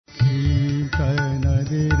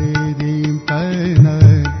नमस्कार।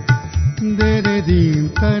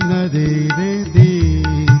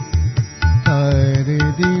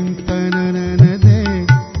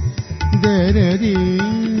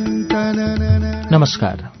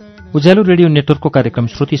 उज्यालो रेडियो नेटवर्कको कार्यक्रम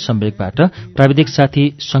श्रुति सम्वेकबाट प्राविधिक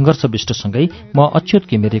साथी संघर्ष विष्टसँगै म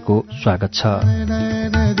अच्युत घिमिरेको स्वागत छ।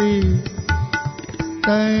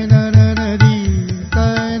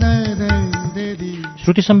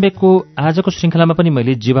 श्रुति सम्वेकको आजको श्रृङ्खलामा पनि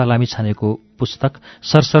मैले जीवा लामिछानेको पुस्तक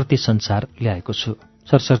सरसर्ती संसार ल्याएको छु।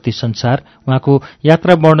 सरसर्ती संसार उहाँको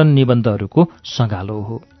यात्रा वर्णन निबन्धहरूको सँगालो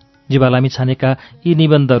हो। जीवा लामिछानेका यी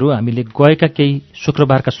निबन्धहरू हामीले गएका केही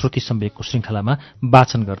शुक्रबारका श्रुति सम्वेकको श्रृङ्खलामा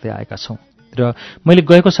वाचन गर्दै आएका छौं र मैले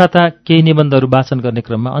गएको साता केही निबन्धहरू वाचन गर्ने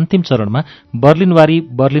क्रममा अन्तिम चरणमा बर्लिनवारी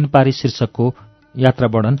बर्लिनपारी शीर्षकको यात्रा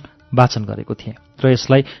वर्णन वाचन गरेको थिएँ र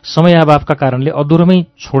यसलाई समयाभावका कारणले अधुरोमै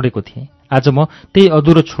छोडेको थिएँ। आज म त्यही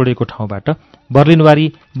अधुरो छोडेको ठाउँबाट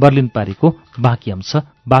बर्लिनवारी बर्लिनपारीको बाँकी अंश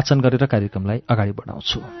वाचन गरेर कार्यक्रमलाई अगाडि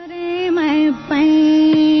बढाउँछु।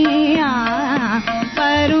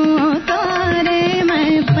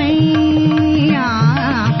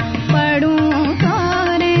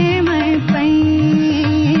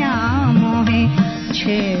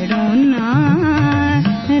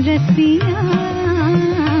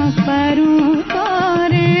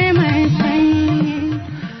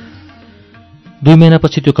 दुई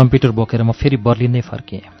महिनापछि त्यो कम्प्युटर बोकेर म फेरि बर्लिन नै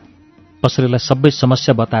फर्किएँ। पसलेलाई सबै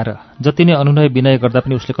समस्या बताएर जति नै अनुनय विनय गर्दा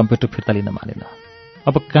पनि उसले कम्प्युटर फिर्ता लिन मानेन।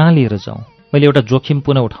 अब कहाँ लिएर जाउँ? मैले एउटा जोखिम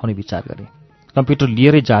पुनः उठाउने विचार गरेँ। कम्प्युटर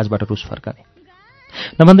लिएरै जहाजबाट रुस फर्काने।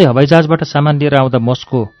 नभन्दै हवाईजहाजबाट सामान लिएर आउँदा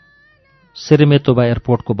मस्को सेरेमेतोभा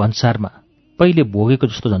एयरपोर्टको भन्सारमा पहिले भोगेको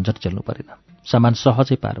जस्तो झन्झट झेल्नु परेन। सामान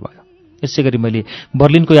सहजै पार भयो। यसै गरी मैले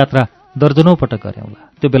बर्लिनको यात्रा दर्जनौं पटक गरेँ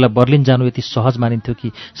होला। त्यो बेला बर्लिन जानु यति सहज मानिन्थ्यो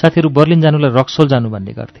कि साथीहरू बर्लिन जानुलाई रक्सोल जानु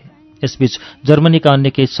भन्ने गर्थे। यसबीच जर्मनीका अन्य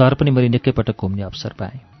केही शहर पनि मैले निकै पटक घुम्ने अवसर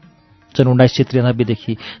पाएँ। सन् 1993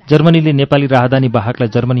 देखि जर्मनीले नेपाली राहदानी वाहकलाई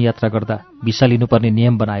जर्मनी यात्रा गर्दा भिसा लिनुपर्ने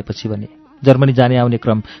नियम बनाएपछि भने जर्मनी जाने आउने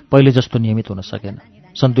क्रम पहिले जस्तो नियमित हुन सकेन।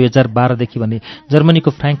 सन् 2012 देखि भने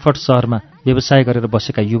जर्मनीको फ्र्याङ्कफर्ट शहरमा व्यवसाय गरेर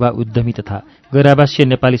बसेका युवा उद्यमी तथा गैरावासीय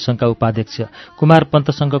नेपाली संघका उपाध्यक्ष कुमार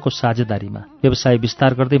पन्तसँगको साझेदारीमा व्यवसाय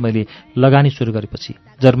विस्तार गर्दै मैले लगानी सुरु गरेपछि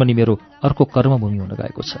जर्मनी मेरो अर्को कर्मभूमि हुन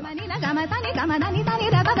गएको छ।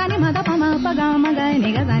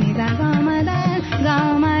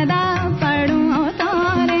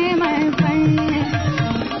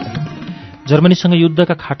 जर्मनीसँग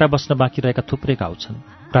युद्धका खाटा बस्न बाँकी रहेका थुप्रै गाउँ छन्।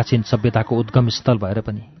 प्राचीन सभ्यताको उद्गम स्थल भएर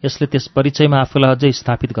पनि यसले त्यस परिचयमा आफूलाई अझै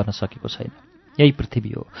स्थापित गर्न सकेको छैन। यही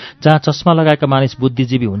पृथ्वी हो जहाँ चस्मा लगाएका मानिस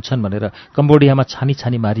बुद्धिजीवी हुन्छन् भनेर कम्बोडियामा छानी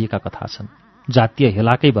छानी मारिएका कथा छन्। जातीय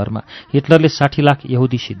हेलाकै भरमा हिटलरले 60 लाख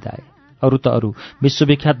यहुदी सिद्धाए। अरू त अरू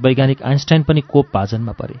विश्वविख्यात वैज्ञानिक आइन्स्टाइन पनि कोप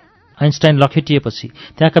भाजनमा परे। आइन्स्टाइन लखेटिएपछि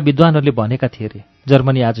त्यहाँका विद्वानहरूले भनेका थिए रे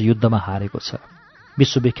जर्मनी आज युद्धमा हारेको छ।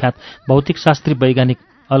 विश्वविख्यात भौतिकशास्त्री वैज्ञानिक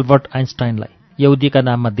अल्बर्ट आइन्स्टाइनलाई यहुदीका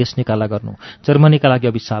नाममा देश निकाला गर्नु जर्मनीका लागि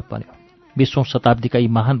अभिशाप बन्यो। 20औं शताब्दीका यी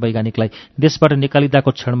महान वैज्ञानिकलाई देशबाट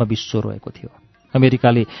निकालिदाको क्षणमा विश्व रोएको थियो।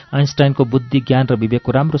 अमेरिकाले आइन्स्टाइनको बुद्धि ज्ञान र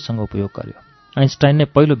विवेकको राम्रोसँग उपयोग गर्यो। आइन्स्टाइन नै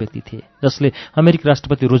पहिलो व्यक्ति थिए जसले अमेरिकी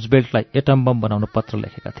राष्ट्रपति रुजवेल्टलाई एटम बम बनाउन पत्र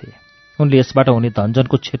लेखेका थिए। उनले यसबाट हुने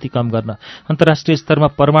धनजनको क्षति कम गर्न अन्तर्राष्ट्रिय स्तरमा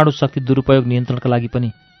परमाणु शक्ति दुरुपयोग नियन्त्रणका लागि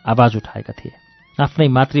पनि आवाज उठाएका थिए। आफ्नै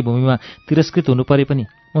मातृभूमिमा तिरस्कृत हुनु परे पनि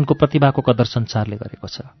उनको प्रतिभाको कदर संसारले गरेको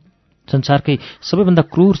छ। संसारकै सबैभन्दा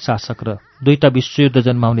क्रूर शासक र दुईटा विश्वयुद्ध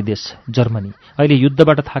जन्माउने देश जर्मनी अहिले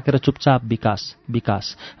युद्धबाट थाकेर चुपचाप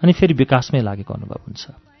विकास अनि फेरि विकासमै लागेको अनुभव हुन्छ।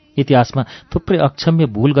 इतिहासमा थुप्रै अक्षम्य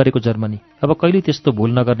भूल गरेको जर्मनी अब कहिल्यै त्यस्तो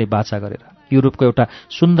भूल नगर्ने बाचा गरेर युरोपको एउटा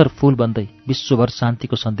सुन्दर फूल बन्दै विश्वभर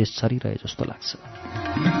शान्तिको सन्देश छरिरहे जस्तो लाग्छ।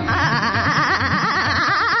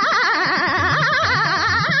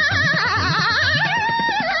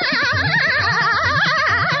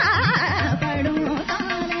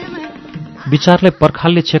 विचारलाई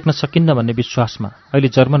पर्खालले छेक्न सकिन्न भन्ने विश्वासमा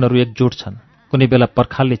अहिले जर्मनहरू एकजुट छन्। कुनै बेला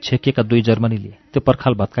पर्खालले छेकेका दुई जर्मनीले त्यो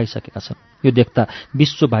पर्खाल भत्काइसकेका छन्। यो देख्दा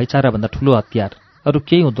विश्व भाइचाराभन्दा ठूलो हतियार अरू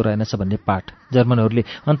केही हुँदो रहेनछ भन्ने पाठ जर्मनहरूले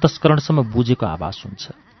अन्तस्करणसम्म बुझेको आभास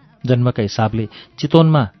हुन्छ। जन्मका हिसाबले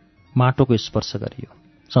चितवनमा माटोको स्पर्श गरियो,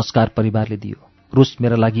 संस्कार परिवारले दियो। रुस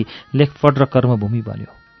मेरा लागि लेखपढ र कर्मभूमि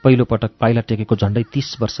बन्यो। पहिलो पटक पाइला टेकेको झण्डै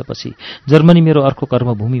 30 वर्षपछि जर्मनी मेरो अर्को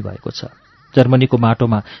कर्मभूमि भएको छ। जर्मनीको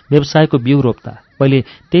माटोमा व्यवसायको बिउ रोप्दा पहिले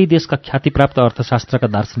त्यही देशका ख्यातिप्राप्त अर्थशास्त्रका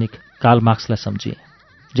दार्शनिक कार्ल मार्क्सलाई सम्झिए।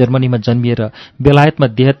 जर्मनीमा जन्मिएर बेलायतमा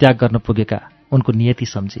देहत्याग गर्न पुगेका उनको नियति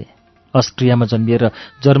सम्झिए। अस्ट्रियामा जन्मिएर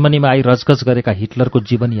जर्मनीमा आई रजगज गरेका हिटलरको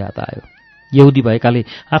जीवन याद आयो। यहुदी भएकाले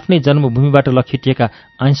आफ्नै जन्मभूमिबाट लखेटिएका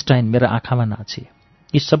आइन्स्टाइन मेरा आँखामा नाचे।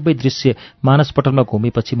 यी सबै दृश्य मानसपटलमा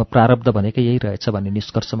घुमेपछि म प्रारब्ध भनेकै यही रहेछ भन्ने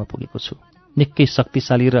निष्कर्षमा पुगेको छु। निकै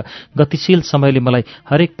शक्तिशाली र गतिशील समयले मलाई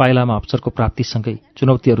हरेक पाइलामा अवसरको प्राप्तिसँगै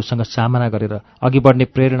चुनौतीहरूसँग सामना गरेर अघि बढ्ने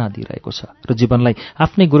प्रेरणा दिइरहेको छ र जीवनलाई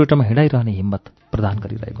आफ्नै गोरेटोमा हिँडाइरहने हिम्मत प्रदान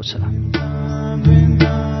गरिरहेको छ।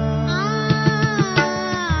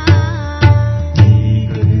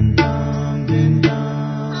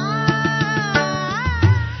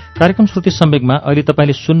 कार्यक्रम श्रुति सम्वेकमा अहिले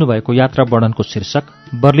तपाईँले सुन्नुभएको यात्रा वर्णनको शीर्षक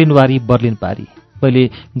बर्लिनवारी बर्लिन पारी। मैले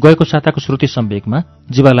गएको साताको श्रुति सम्वेकमा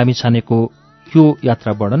जीवा लामिछानेको यो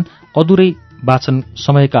यात्रा वर्णन अधुरै वाचन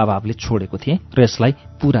समयका अभावले छोडेको थिएँ र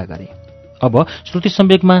यसलाई पूरा गरेँ। अब श्रुति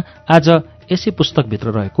सम्वेकमा आज यसै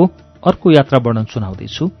पुस्तकभित्र रहेको अर्को यात्रा वर्णन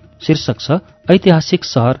सुनाउँदैछु। शीर्षक छ ऐतिहासिक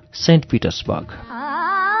शहर सेन्ट पिटर्सबर्ग।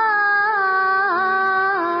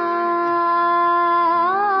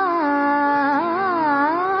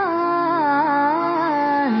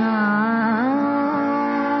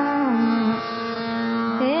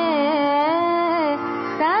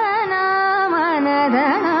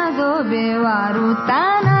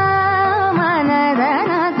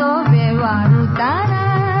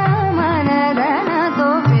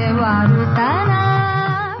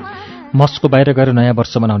 मस्को बाहिर गएर नयाँ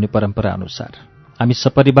वर्ष मनाउने परम्परा अनुसार हामी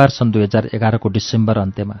सपरिवार सन् 2011 को डिसेम्बर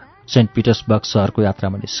अन्त्यमा सेन्ट पिटर्सबर्ग शहरको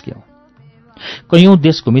यात्रामा निस्क्यौं। कैयौं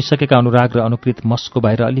देश घुमिसकेका अनुराग र अनुकृत मस्को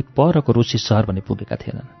बाहिर अलि परको रुसी शहर भने पुगेका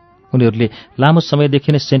थिएनन्। उनीहरूले लामो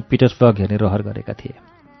समयदेखि नै सेन्ट पिटर्सबर्ग हेर्ने रहर गरेका थिए।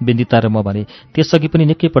 बिन्दिता र म भने त्यसअघि पनि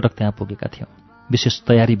निकै पटक त्यहाँ पुगेका थियौं। विशेष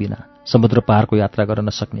तयारी बिना समुद्र पारको यात्रा गर्न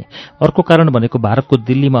नसक्ने अर्को कारण भनेको भारतको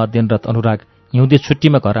दिल्लीमा अध्ययनरत अनुराग हिउँदे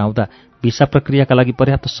छुट्टीमा घर आउँदा भिसा प्रक्रियाका लागि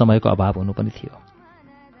पर्याप्त समयको अभाव हुनु पनि थियो।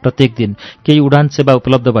 प्रत्येक दिन केही उडान सेवा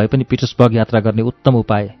उपलब्ध भए पनि पिटर्सबर्ग यात्रा गर्ने उत्तम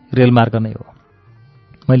उपाय रेलमार्ग नै हो।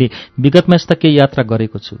 मैले विगतमा यस्ता केही यात्रा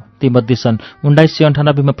गरेको छु। तीमध्ये सन्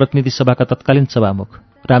 1998 मा प्रतिनिधि सभाका तत्कालीन सभामुख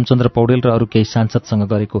रामचन्द्र पौडेल र अरू केही सांसदसँग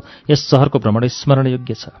गरेको यस शहरको भ्रमण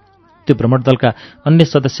स्मरणयोग्य छ। त्यो भ्रमण दलका अन्य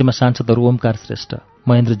सदस्यमा सांसदहरू ओमकार श्रेष्ठ,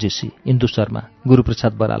 महेन्द्र जेसी, इन्दु शर्मा,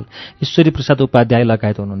 गुरुप्रसाद बराल, ईश्वरी प्रसाद उपाध्याय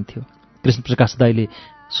लगायत हुनुहुन्थ्यो। कृष्ण प्रकाश दाईले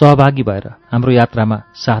सहभागी भएर हाम्रो यात्रामा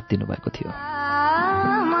साथ दिनुभएको थियो।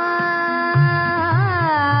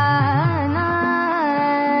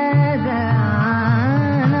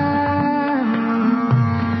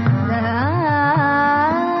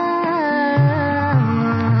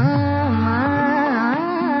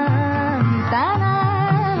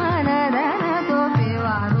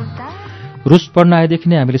 रुस पढ्न आएदेखि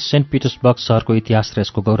नै हामीले सेन्ट पिटर्सबर्ग शहरको इतिहास र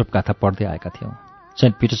यसको गौरवगाथा पढ्दै आएका थियौं।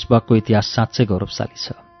 सेन्ट पिटर्सबर्गको इतिहास साँच्चै गौरवशाली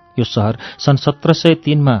छ। यो शहर सन्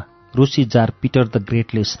 1703 मा रुसी जार पिटर द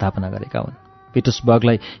ग्रेटले स्थापना गरेका हुन्।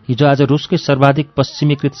 पिटर्सबर्गलाई हिजो आज रुसकै सर्वाधिक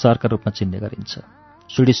पश्चिमीकृत शहरका रूपमा चिन्ने गरिन्छ।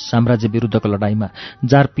 स्विडिश साम्राज्य विरुद्धको लडाईँमा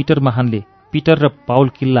जार पिटर महानले पिटर र पाउल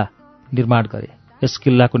किल्ला निर्माण गरे। यस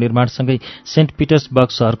किल्लाको निर्माणसँगै सेन्ट पिटर्सबर्ग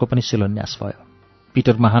शहरको पनि शिलान्यास भयो।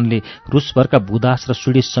 पिटर महानले रुसभरका भूदास र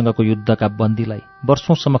स्विडिशसँगको युद्धका बन्दीलाई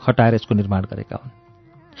वर्षौंसम्म खटाएर यसको निर्माण गरेका हुन्।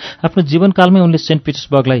 आफ्नो जीवनकालमै उनले सेन्ट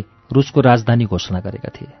पिटर्सबर्गलाई रुसको राजधानी घोषणा गरेका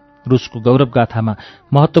थिए। रुसको गौरवगाथामा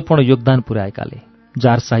महत्त्वपूर्ण योगदान पुर्याएकाले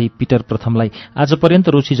जारशाही पिटर प्रथमलाई आजपर्यन्त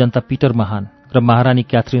रुसी जनता पिटर महान र महारानी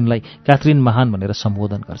क्याथरिनलाई क्याथरिन महान भनेर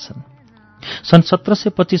सम्बोधन गर्छन्। सन्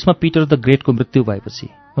 1725 मा पिटर द ग्रेटको मृत्यु भएपछि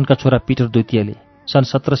उनका छोरा पिटर द्वितीयले सन्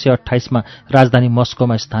 1728 मा राजधानी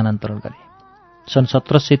मस्कोमा स्थानान्तरण गरे। सन्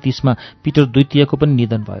 1730 मा पिटर द्वितीयको पनि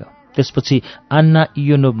निधन भयो। त्यसपछि आन्ना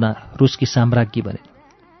इयोनोभना रुसकी साम्राज्ञी बने।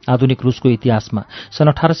 आधुनिक रुसको इतिहासमा सन्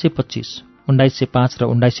 1825, 1905 र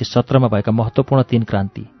 1917 मा भएका महत्त्वपूर्ण 3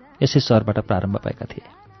 क्रान्ति यसै शहरबाट प्रारम्भ भएका थिए।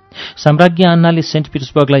 साम्राज्ञी आन्नाले सेन्ट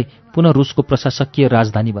पिटर्सबर्गलाई पुनः रुसको प्रशासकीय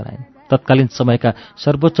राजधानी बनाइन्। तत्कालीन समयका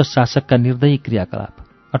सर्वोच्च शासकका निर्दयी क्रियाकलाप,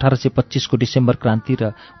 1825 को डिसेम्बर क्रान्ति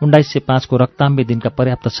र 1905 को रक्ताम्बे दिनका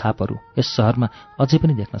पर्याप्त छापहरू यस शहरमा अझै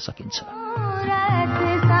पनि देख्न सकिन्छ।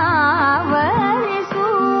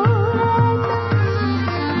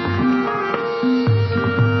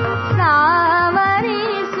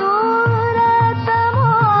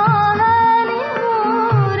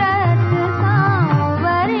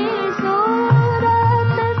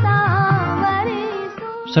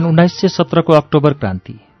 सन् 1917 को अक्टोबर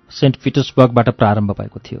क्रान्ति सेन्ट पिटर्सबर्गबाट प्रारम्भ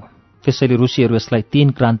भएको थियो। त्यसैले रुसीहरू यसलाई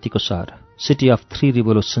 3 क्रान्तिको शहर, सिटी अफ 3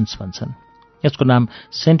 रिभोल्युसन्स भन्छन्। यसको नाम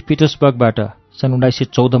सेन्ट पिटर्सबर्गबाट सन्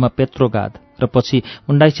 1914 मा पेत्रोग्राद र पछि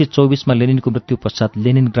 1924 मा लेनिनको मृत्यु पश्चात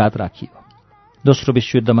लेनिनग्राद राखियो। दोस्रो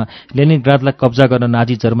विश्वयुद्धमा लेनिनग्रादलाई कब्जा गर्न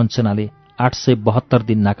नाजी जर्मन सेनाले 872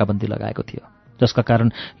 दिन नाकाबन्दी लगाएको थियो, जसका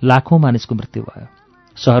कारण लाखौं मानिसको मृत्यु भयो।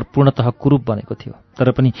 शहर पूर्णतः कुरूप बनेको थियो,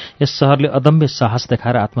 तर पनि यस शहरले अदम्य साहस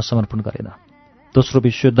देखाएर आत्मसमर्पण गरेन। दोस्रो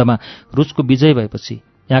विश्वयुद्धमा रुसको विजय भएपछि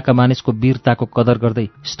यहाँका मानिसको वीरताको कदर गर्दै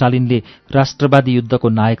स्टालिनले राष्ट्रवादी युद्धको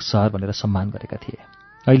नायक सहर भनेर सम्मान गरेका थिए।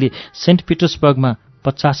 अहिले सेन्ट पिटर्सबर्गमा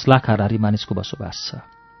 50 लाख हाराहारी मानिसको बसोबास छ।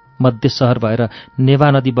 मध्य सहर भएर नेवा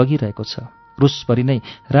नदी बगिरहेको छ। रुसभरि नै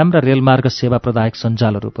राम्रा रेलमार्ग सेवा प्रदायक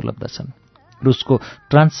सञ्जालहरू उपलब्ध छन्। रुसको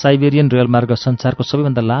ट्रान्स साइबेरियन रेलमार्ग संसारको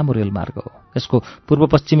सबैभन्दा लामो रेलमार्ग हो। यसको पूर्व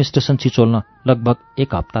पश्चिम स्टेशन छिचोल्न लगभग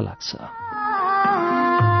 1 हप्ता लाग्छ।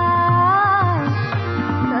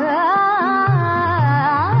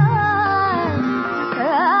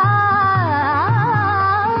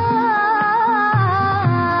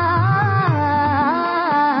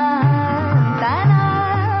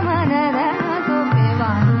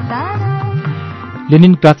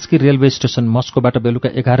 लेनिनग्राड्स्की रेलवे स्टेशन मस्कोबाट बेलुका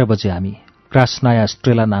 11 बजे हामी क्रास्नाया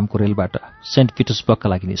स्ट्रेला नामको रेलबाट सेन्ट पिटर्सबर्गका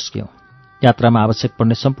लागि निस्क्यौं। यात्रामा आवश्यक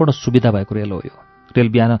पर्ने सम्पूर्ण सुविधा भएको रेल हो यो। रेल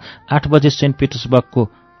बिहान 8 बजे सेन्ट पिटर्सबर्गको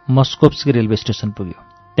मस्कोभ्स्की रेलवे स्टेशन पुग्यो।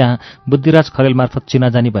 त्यहाँ बुद्धिराज खरेल मार्फत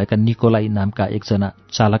चिनाजानी भएका निकोलाई नामका एकजना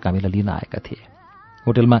चालक हामीलाई लिन आएका थिए।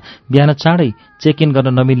 होटलमा बिहान चाँडै चेक इन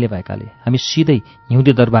गर्न नमिल्ने भएकाले हामी सिधै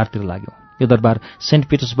हिउँदे दरबारतिर लाग्यौं। यो दरबार सेन्ट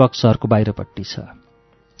पिटर्सबर्ग सहरको बाहिरपट्टि छ।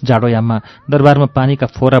 जाडोयाममा दरबारमा पानीका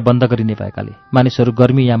फोरा बन्द गरिने भएकाले मानिसहरू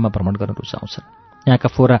गर्मीयाममा भ्रमण गर्न रुचाउँछन्। यहाँका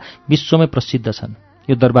फोरा विश्वमै प्रसिद्ध छन्।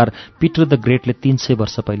 यो दरबार पिटर द ग्रेटले 300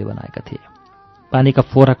 वर्ष पहिले बनाएका थिए। पानीका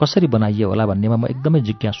फोरा कसरी बनाइयो होला भन्नेमा म एकदमै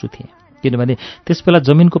जिज्ञासु थिएँ, किनभने त्यसबेला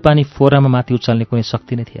जमिनको पानी फोरामा माथि उचाल्ने कुनै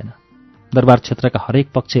शक्ति नै थिएन। दरबार क्षेत्रका हरेक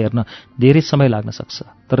पक्ष हेर्न धेरै समय लाग्न सक्छ,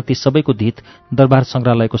 तर ती सबैको धित दरबार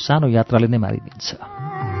सङ्ग्रहालयको सानो यात्राले नै मारिदिन्छ।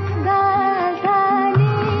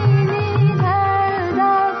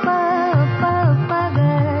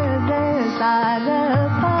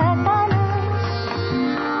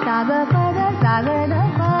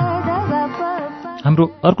 हाम्रो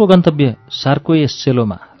अर्को गन्तव्य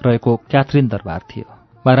सार्कोयेसेलोमा रहेको क्याथरिन दरबार थियो।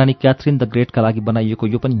 महारानी क्याथरिन द ग्रेटका लागि बनाइएको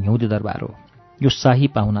यो पनि हिउँदे दरबार हो। यो शाही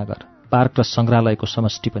पाहुनाघर, पार्क र सङ्ग्रहालयको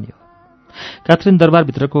समष्टि पनि हो। क्याथरिन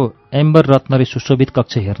दरबारभित्रको एम्बर रत्नले सुशोभित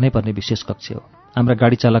कक्ष हेर्नै पर्ने विशेष कक्ष हो। हाम्रा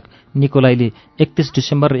गाडी चालक निकोलाईले 31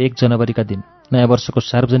 डिसेम्बर र 1 जनवरीका दिन नयाँ वर्षको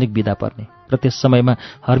सार्वजनिक बिदा पर्ने र त्यस समयमा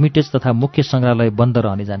हर्मिटेज तथा मुख्य सङ्ग्रहालय बन्द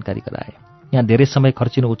रहने जानकारी गराए। यहाँ धेरै समय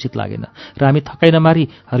खर्चिनु उचित लागेन र हामी थकाइ नमारी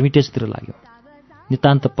हर्मिटेजतिर लाग्यौँ।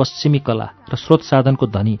 नितान्त पश्चिमी कला र स्रोत साधनको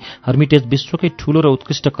धनी हर्मिटेज विश्वकै ठूलो र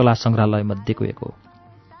उत्कृष्ट कला सङ्ग्रहालय मध्येको एक हो।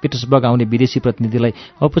 पिटर्सबर्ग आउने विदेशी प्रतिनिधिलाई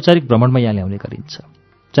औपचारिक भ्रमणमा यहाँ ल्याउने गरिन्छ।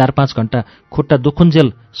 4-5 घण्टा खुट्टा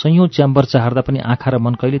दुखुन्जेल सयौं च्याम्बर चहार्दा पनि आँखा र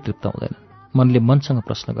मन कहिले तृप्त हुँदैन। मनले मनसँग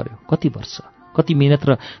प्रश्न गर्यो, कति वर्ष, कति मिहिनेत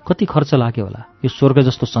र कति खर्च लाग्यो होला यो स्वर्ग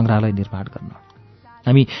जस्तो सङ्ग्रहालय निर्माण गर्न।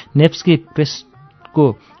 हामी नेप्स्की प्रेसको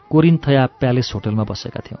कोरिन्थया प्यालेस होटलमा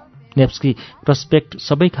बसेका थियौँ। नेप्स्की प्रस्पेक्ट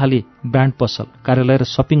सबै खाली ब्रान्ड पसल, कार्यालय र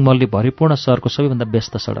सपिङ मलले भरिपूर्ण सहरको सबैभन्दा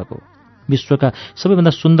व्यस्त सडक हो। विश्वका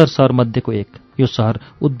सबैभन्दा सुन्दर सहर मध्येको एक, यो सहर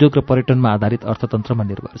उद्योग र पर्यटनमा आधारित अर्थतन्त्रमा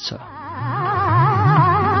निर्भर छ।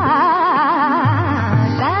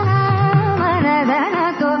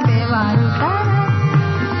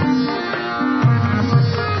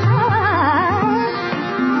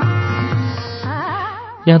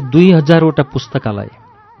 यहाँ 2000वटा पुस्तकालय,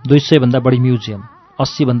 200 भन्दा बढी म्युजियम,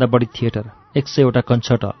 80 भन्दा बढी थिएटर, 100वटा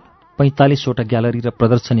कन्सर्ट हल, 45वटा ग्यालरी र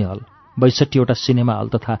प्रदर्शनी हल, 62वटा सिनेमा हल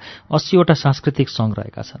तथा 80वटा सांस्कृतिक सङ्घ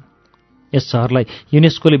रहेका छन्। यस सहरलाई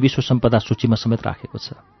युनेस्कोले विश्व सम्पदा सूचीमा समेत राखेको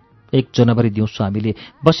छ। 1 जनवरी दिउँसो हामीले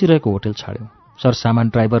बसिरहेको होटल छाड्यौँ। सरसामान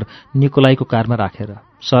ड्राइभर निकोलाईको कारमा राखेर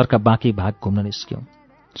सहरका बाँकी भाग घुम्न निस्क्यौँ।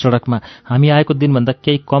 सडकमा हामी आएको दिनभन्दा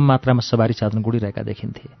केही कम मात्रामा सवारी साधन गुडिरहेका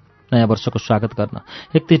देखिन्थे। नयाँ वर्षको स्वागत गर्न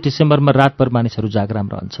 31 डिसेम्बरमा रातभर मानिसहरू जागराम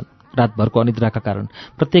रहन्छन्। रातभरको अनिद्राका कारण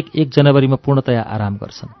प्रत्येक 1 जनवरीमा पूर्णतया आराम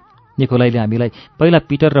गर्छन्। निकोलाईले हामीलाई पहिला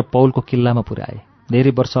पिटर र पौलको किल्लामा पुर्याए।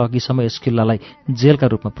 धेरै वर्ष अघिसम्म यस किल्लालाई जेलका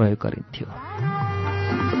रूपमा प्रयोग गरिन्थ्यो।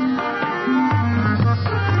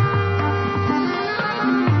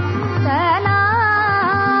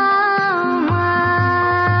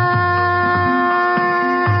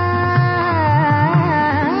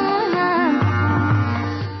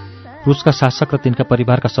 रुसका शासक र तिनका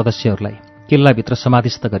परिवारका सदस्यहरूलाई किल्लाभित्र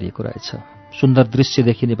समाधिस्थ गरिएको रहेछ। सुन्दर दृश्य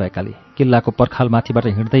देखिने भएकाले किल्लाको पर्खालमाथिबाट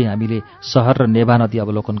हिँड्दै हामीले सहर र नेभा नदी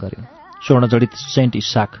अवलोकन गर्यौं। स्वर्णजडित सेन्ट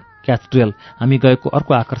इसाक क्याथड्रेल हामी गएको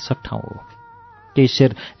अर्को आकर्षक ठाउँ हो।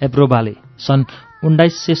 केइसेर एब्रोभाले सन्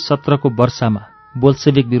 1917को वर्षामा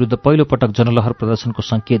बोल्सेविक विरुद्ध पहिलो पटक जनलहर प्रदर्शनको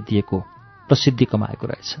सङ्केत दिएको प्रसिद्धि कमाएको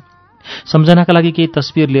रहेछ। सम्झनाका लागि केही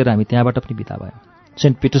तस्बिर लिएर हामी त्यहाँबाट पनि बिदा भयौँ।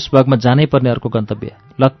 सेन्ट पिटर्सबर्गमा जानै पर्ने अर्को गन्तव्य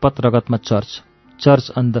लखपत रगतमा church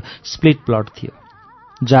on the split blood थियो।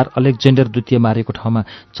 जार अलेक्जेन्डर द्वितीय मारेको ठाउँमा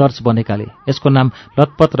चर्च बनेकाले यसको नाम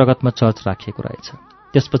लखपत रगतमा चर्च राखिएको रहेछ।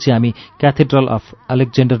 त्यसपछि हामी क्याथेड्रल अफ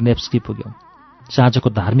अलेक्जेन्डर नेप्स्की पुग्यौँ। साँझको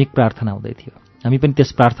धार्मिक प्रार्थना हुँदै थियो। हामी पनि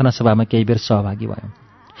त्यस प्रार्थना सभामा केही बेर सहभागी भयौँ।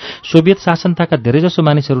 सोभियत शासनताका धेरैजसो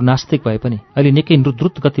मानिसहरू नास्तिक भए पनि अहिले निकै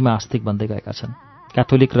द्रुत गतिमा आस्तिक बन्दै गएका छन्।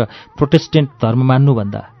 क्याथोलिक र प्रोटेस्टेन्ट धर्म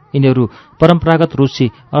मान्नुभन्दा यिनीहरू परम्परागत रुसी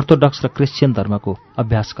अर्थोडक्स र क्रिश्चियन धर्मको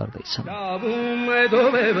अभ्यास गर्दैछन्।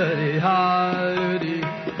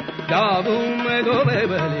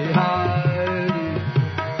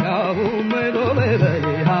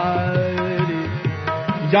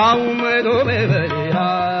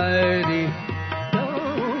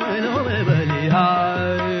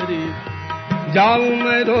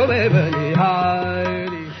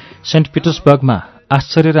 सेन्ट पिटर्सबर्गमा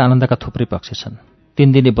आश्चर्य र आनन्दका थुप्रै पक्ष छन्।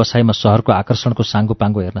 3 दिने बसाइमा शहरको आकर्षणको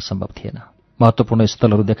साङ्गोपाङ्गो हेर्न सम्भव थिएन। महत्त्वपूर्ण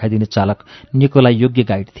स्थलहरू देखाइदिने चालक निकोलाई योग्य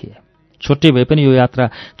गाइड थिए। छोटे भए पनि यो यात्रा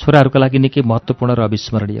छोराहरूका लागि निकै महत्त्वपूर्ण र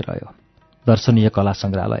अविस्मरणीय रह्यो। दर्शनीय कला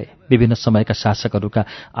सङ्ग्रहालय, विभिन्न समयका शासकहरूका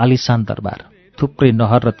आलिशान दरबार, थुप्रै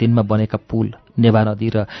नहर र तिनमा बनेका पुल, नेवा नदी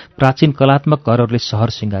र प्राचीन कलात्मक घरहरूले सहर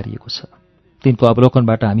सिँगारिएको छ। तिनको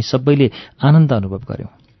अवलोकनबाट हामी सबैले आनन्द अनुभव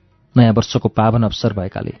गर्यौं। नयाँ वर्षको पावन अवसर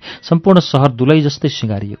भएकाले सम्पूर्ण सहर दुलै जस्तै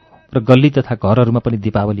सिँगारिएको र गल्ली तथा घरहरूमा पनि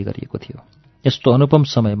दीपावली गरिएको थियो। यस्तो अनुपम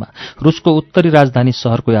समयमा रुसको उत्तरी राजधानी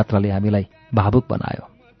सहरको यात्राले हामीलाई भावुक बनायो।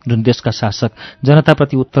 जुन देशका शासक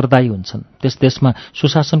जनताप्रति उत्तरदायी हुन्छन् त्यस देशमा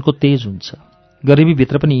सुशासनको तेज हुन्छ।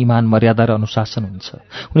 गरिबीभित्र पनि इमान, मर्यादा र अनुशासन हुन्छ।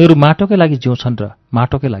 उनीहरू माटोकै लागि जिउँछन् र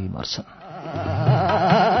माटोकै लागि मर्छन्।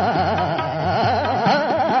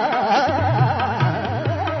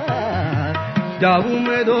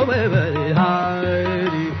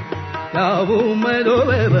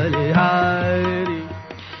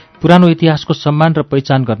 पुरानो इतिहासको सम्मान र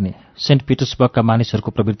पहिचान गर्ने सेन्ट पिटर्सबर्गका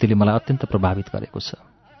मानिसहरूको प्रवृत्तिले मलाई अत्यन्त प्रभावित गरेको छ।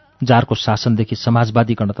 जारको शासनदेखि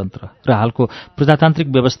समाजवादी गणतन्त्र र हालको प्रजातान्त्रिक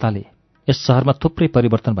व्यवस्थाले यस शहरमा थुप्रै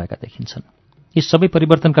परिवर्तन भएका देखिन्छन्। यी सबै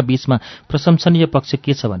परिवर्तनका बीचमा प्रशंसनीय पक्ष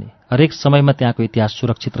के छ भने हरेक समयमा त्यहाँको इतिहास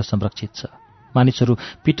सुरक्षित र संरक्षित छ। मानिसहरू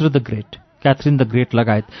Peter the Great, Catherine the Great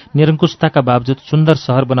लगायत निरङ्कुशताका बावजुद सुन्दर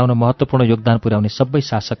सहर बनाउन महत्त्वपूर्ण योगदान पुर्याउने सबै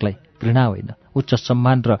शासकलाई घृणा होइन, उच्च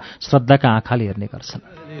सम्मान र श्रद्धाका आँखाले हेर्ने गर्छन्।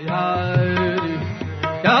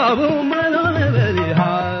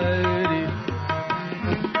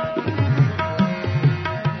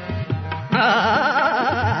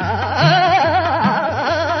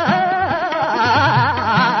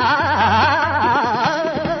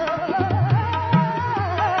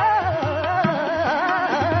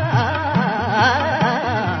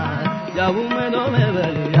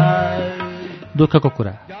 दुःखको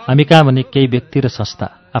कुरा, हामी कहाँ भने केही व्यक्ति र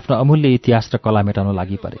संस्था आफ्नो अमूल्य इतिहास र कला मेटाउन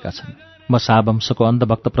लागि परेका छन्। म शाहवंशको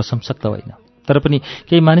अन्धभक्त प्रशंसक त होइन, तर पनि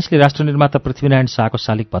केही मानिसले राष्ट्र निर्माता पृथ्वीनारायण शाहको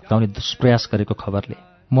शालिग भत्काउने दुष्प्रयास गरेको खबरले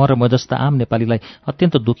म र म जस्ता आम नेपालीलाई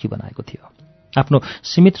अत्यन्त दुःखी बनाएको थियो। आफ्नो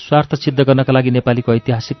सीमित स्वार्थ सिद्ध गर्नका लागि नेपालीको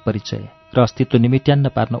ऐतिहासिक परिचय र अस्तित्व निमिट्यान्न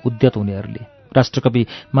पार्न उद्यत हुनेहरूले राष्ट्रकवि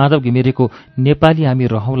माधव घिमिरेको नेपाली हामी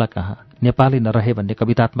रहौँला कहाँ, नेपालै नरहे भन्ने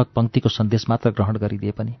कवितात्मक पंक्तिको सन्देश मात्र ग्रहण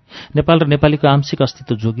गरिदिए पनि नेपाल र नेपालीको आंशिक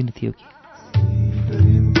अस्तित्व जोगिने थियो कि?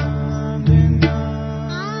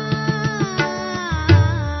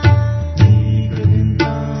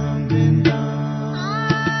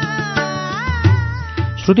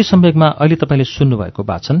 श्रुति सम्वेकमा अहिले तपाईँले सुन्नुभएको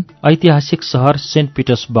वाचन ऐतिहासिक शहर सेन्ट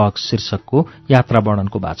पिटर्सबर्ग शीर्षकको यात्रा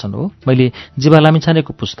वर्णनको वाचन हो। मैले जीवा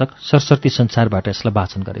लामिछानेको पुस्तक सरसर्ती संसारबाट यसलाई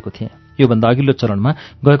वाचन गरेको थिएँ। योभन्दा अघिल्लो चरणमा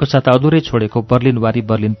गएको साता अधुरै छोडेको बर्लिन वारी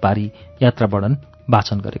बर्लिन पारी यात्रा वर्णन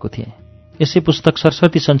वाचन गरेको थिएँ। यसै पुस्तक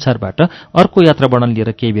सरसर्ती संसारबाट अर्को यात्रा वर्णन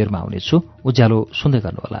लिएर केही बेरमा आउनेछु। उज्यालो सुन्दै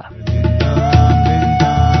गर्नुहोला।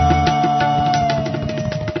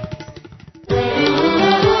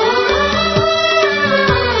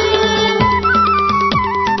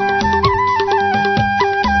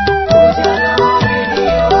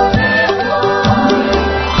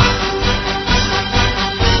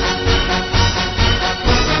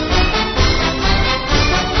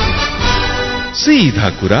 सीधा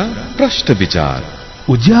कुरा, प्रश्न विचार,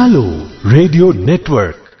 उज्यालो रेडियो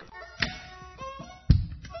नेटवर्क।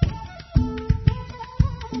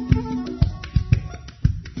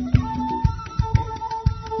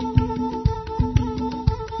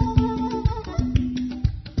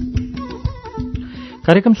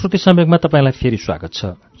 कार्यक्रम श्रुति सम्वेकमा तपाईंलाई फेरि स्वागत छ।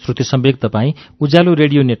 श्रुति सम्वेक तपाईं उज्यालो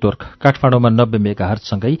रेडियो नेटवर्क काठमाडौँमा 90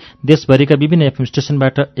 मेगाहर्जसँगै देशभरिका विभिन्न एफएम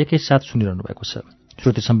स्टेशनबाट एकैसाथ सुनिरहनु भएको छ।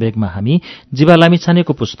 श्रुति सम्वेकमा हामी जीवा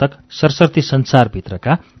लामिछानेको पुस्तक सरसर्ती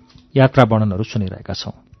संसारभित्रका यात्रा वर्णनहरू सुनिरहेका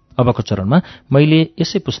छौं। अबको चरणमा मैले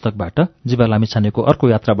यसै पुस्तकबाट जीवा लामिछानेको अर्को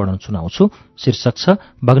यात्रा वर्णन सुनाउँछु। शीर्षक छ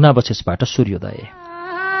भग्नावशेषबाट सूर्योदय।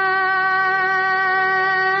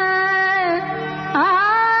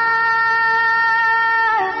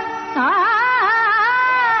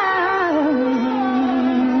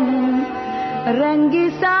 रंगी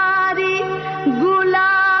सारी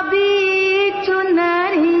गुलाबी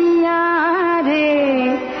चुनरी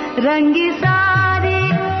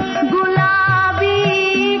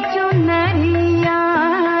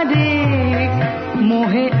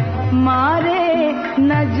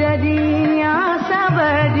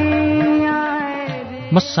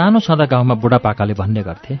म सानो छँदा गाउँमा बुढापाकाले भन्ने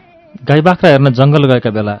गर्थे, गाई बाख्रा हेर्न जङ्गल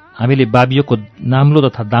गएका बेला हामीले बाबियोको नाम्लो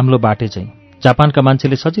तथा दाम्लो बाटे चाहिँ जापानका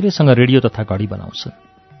मान्छेले सजिलैसँग रेडियो तथा घडी बनाउँछन्।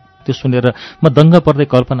 त्यो सुनेर म दङ्ग पर्दै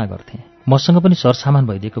कल्पना गर्थेँ, मसँग पनि सरसामान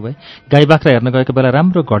भइदिएको भए गाई बाख्रा हेर्न गएका बेला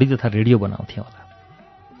राम्रो घडी तथा रेडियो बनाउँथेँ होला।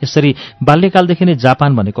 यसरी बाल्यकालदेखि नै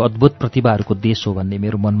जापान भनेको अद्भुत प्रतिभाहरूको देश हो भन्ने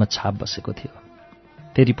मेरो मनमा छाप बसेको थियो।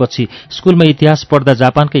 फेरि पछि स्कुलमा इतिहास पढ्दा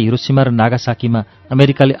जापानकै हिरोसिमा र नागासाकीमा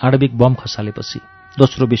अमेरिकाले आणविक बम खसालेपछि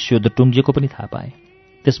दोस्रो विश्वयुद्ध टुङ्गिएको पनि थाहा पाएँ।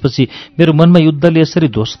 त्यसपछि मेरो मनमा युद्धले यसरी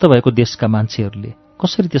ध्वस्त भएको देशका मान्छेहरूले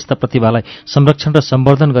कसरी त्यस्ता प्रतिभालाई संरक्षण र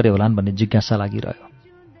सम्वर्धन गरे होलान् भन्ने जिज्ञासा लागिरह्यो।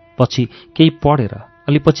 पछि केही पढेर,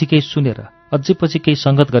 अलि पछि केही सुनेर, अझै पछि केही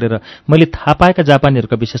सङ्गत गरेर मैले थाहा पाएका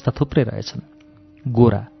जापानीहरूका विशेषता थुप्रै रहेछन्।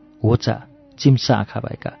 गोरा, होचा, चिम्सा आँखा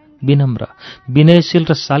भएका, विनम्र, विनयशील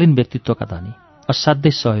र शालीन व्यक्तित्वका धनी,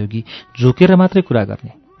 असाध्यै सहयोगी, झुकेर मात्रै कुरा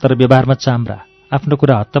गर्ने तर व्यवहारमा चाम्रा, आफ्नो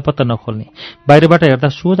कुरा हत्तपत्त नखोल्ने, बाहिरबाट हेर्दा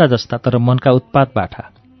सोझा जस्ता तर मनका उत्पात बाठा।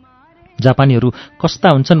 जापानीहरू कस्ता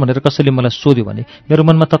हुन्छन् भनेर कसैले मलाई सोध्यो भने मेरो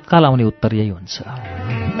मनमा तत्काल आउने उत्तर यही हुन्छ।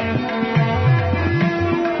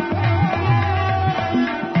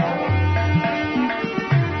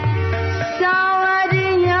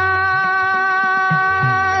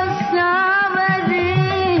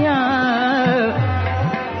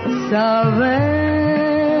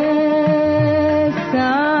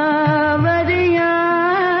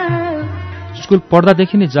 स्कुल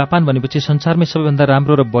पढ्दादेखि नै जापान भनेपछि संसारमै सबैभन्दा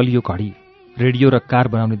राम्रो र बलियो घडी, रेडियो र कार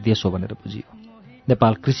बनाउने देश हो भनेर बुझियो।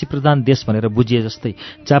 नेपाल कृषिप्रधान देश भनेर बुझिए जस्तै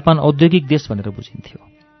जापान औद्योगिक देश भनेर बुझिन्थ्यो।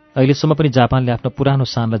 अहिलेसम्म पनि जापानले आफ्नो पुरानो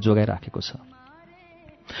शानलाई जोगाइराखेको छ।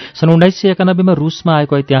 सन् 1991 मा रुसमा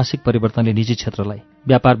आएको ऐतिहासिक परिवर्तनले निजी क्षेत्रलाई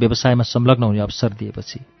व्यापार व्यवसायमा संलग्न हुने अवसर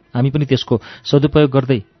दिएपछि हामी पनि त्यसको सदुपयोग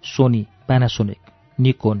गर्दै सोनी, प्यानासोनिक,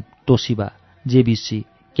 निकोन, तोसिबा, जेबिसी,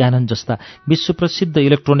 क्यानन जस्ता विश्वप्रसिद्ध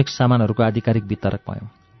इलेक्ट्रोनिक्स सामानहरूको आधिकारिक वितरक भयौँ।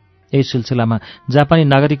 यही सिलसिलामा जापानी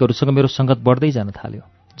नागरिकहरूसँग मेरो सङ्गत बढ्दै जान थाल्यो।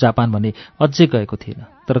 जापान भने अझै गएको थिएन,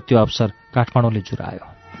 तर त्यो अवसर काठमाडौँले जुरायो।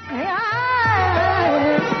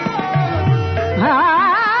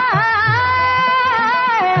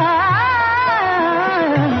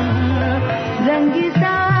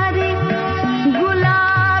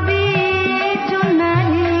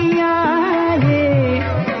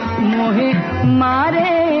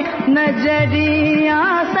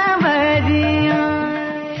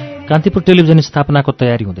 कान्तिपुर टेलिभिजन स्थापनाको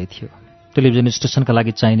तयारी हुँदै थियो। टेलिभिजन स्टेशनका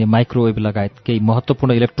लागि चाहिने माइक्रोवेभ लगायत केही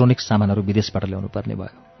महत्त्वपूर्ण इलेक्ट्रोनिक्स सामानहरू विदेशबाट ल्याउनु पर्ने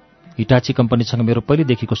भयो। हिटाची कम्पनीसँग मेरो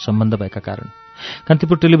पहिलेदेखिको सम्बन्ध भएका कारण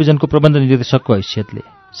कान्तिपुर टेलिभिजनको प्रबन्ध निर्देशकको हैसियतले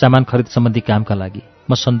सामान खरिद सम्बन्धी कामका लागि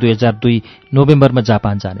म सन् 2002 नोभेम्बरमा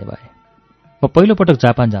जापान जाने भए। म पहिलोपटक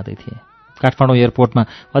जापान जाँदै थिएँ। काठमाडौँ एयरपोर्टमा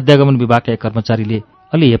अध्यागमन विभागका एक कर्मचारीले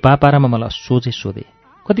अलि हेपा पारामा मलाई सोझै सोधे,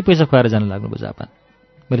 कति पैसा खुवाएर जान लाग्नुभयो जापान?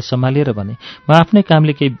 मैले सम्हालिएर भने, म आफ्नै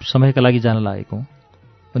कामले केही समयका लागि जान लागेको हुँ।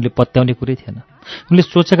 उनले पत्याउने कुरै थिएन। उनले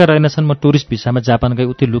सोचेका रहेनछन् म टुरिस्ट भिसामा जापान गई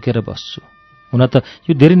उतै लुकेर बस्छु। हुन त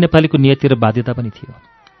यो धेरै नेपालीको नियति र बाध्यता पनि थियो।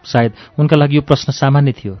 सायद उनका लागि यो प्रश्न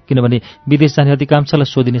सामान्य थियो, किनभने विदेश जाने अधिकांशलाई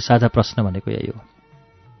सोधिने साझा प्रश्न भनेको यही हो।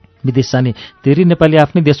 विदेश जाने धेरै नेपाली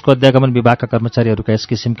आफ्नै देशको अध्यागमन विभागका कर्मचारीहरूका यस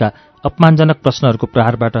किसिमका अपमानजनक प्रश्नहरूको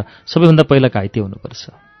प्रहारबाट सबैभन्दा पहिला घाइते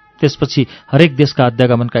हुनुपर्छ। त्यसपछि हरेक देशका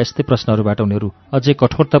अध्यागमनका यस्तै प्रश्नहरूबाट उनीहरू अझै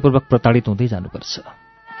कठोरतापूर्वक प्रताडित हुँदै जानुपर्छ।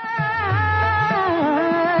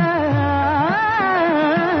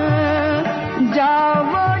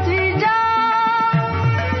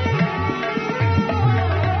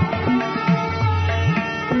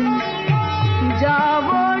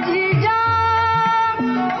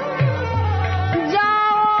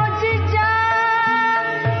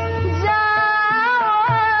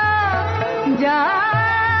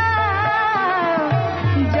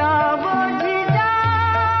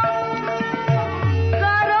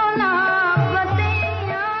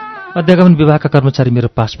 अध्यागमन विभागका कर्मचारी मेरो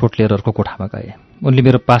पासपोर्ट लिएर अर्को कोठामा गए। उनले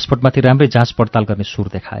मेरो पासपोर्टमाथि राम्रै जाँच पडताल गर्ने सुर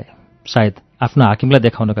देखाए। सायद आफ्नो हाकिमलाई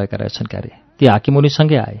देखाउन गएका रहेछन् क्यारे। ती हाकिम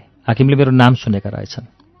उनीसँगै आए। हाकिमले मेरो नाम सुनेका रहेछन्।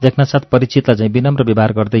 देख्नसाथ परिचितलाई चाहिँ विनम्र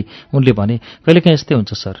व्यवहार गर्दै उनले भने, कहिलेकाहीँ यस्तै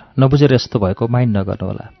हुन्छ सर, नबुझेर यस्तो भएको माइन्ड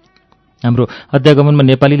नगर्नुहोला। हाम्रो अध्यागमनमा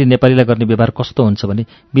नेपालीले नेपालीलाई गर्ने व्यवहार कस्तो हुन्छ भने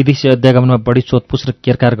विदेशी अध्यागमनमा बढी सोधपुछ र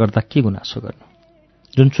केरकार गर्दा के गुनासो गर्नु।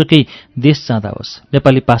 जुनसुकै देश जाँदा होस्,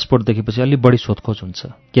 नेपाली पासपोर्ट देखेपछि अलि बढी सोधखोज हुन्छ,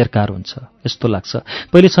 केरकार हुन्छ। यस्तो लाग्छ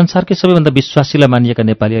पहिले संसारकै सबैभन्दा विश्वासिला मानिएका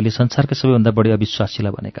नेपाली अहिले संसारकै सबैभन्दा बढी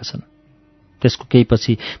अविश्वासिला बनेका छन्। त्यसको केही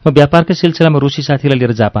पछि म व्यापारकै सिलसिलामा रुसी साथीलाई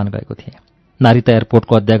लिएर जापान गएको थिएँ। नारिता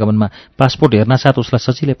एयरपोर्टको अध्यागमनमा पासपोर्ट हेर्नासाथ उसलाई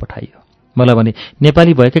सजिलै पठाइयो। मलाई भने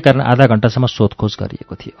नेपाली भएकै कारण आधा घण्टासम्म सोधखोज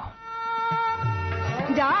गरिएको थियो।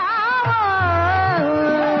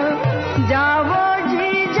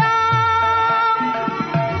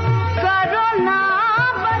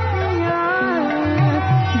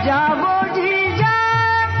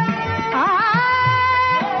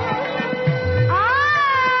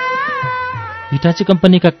 हिटाची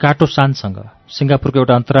कम्पनीका काटो सानसँग सिङ्गापुरको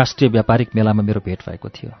एउटा अन्तर्राष्ट्रिय व्यापारिक मेलामा मेरो भेट भएको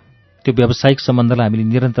थियो। त्यो व्यावसायिक सम्बन्धलाई हामीले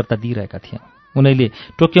निरन्तरता दिइरहेका थियौँ। उनैले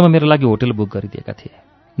टोकियोमा मेरो लागि होटल बुक गरिदिएका थिए।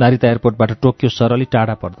 नारिता एयरपोर्टबाट टोकियो सहर अलि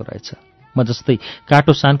टाढा पर्दो रहेछ। म जस्तै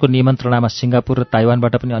काटो सानको निमन्त्रणामा सिङ्गापुर र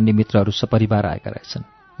ताइवानबाट पनि अन्य मित्रहरू सपरिवार आएका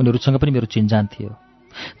रहेछन्। उनीहरूसँग पनि मेरो चिन्जान थियो।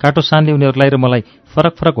 काटो सानले उनीहरूलाई र मलाई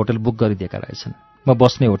फरक फरक होटल बुक गरिदिएका रहेछन्। म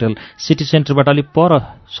बस्ने होटल सिटी सेन्टरबाट अलि पर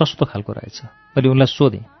सस्तो खालको रहेछ। मैले उनलाई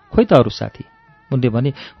सोधेँ, खोइ त अरू साथी? उनले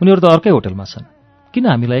भने, उनीहरू त अर्कै होटलमा छन्, किन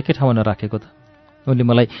हामीलाई एकै ठाउँमा नराखेको त? उनले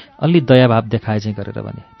मलाई अलि दयाभाव देखाए चाहिँ गरेर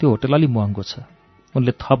भने, त्यो होटल अलि महँगो छ।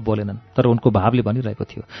 उनले थप बोलेनन्, तर उनको भावले भनिरहेको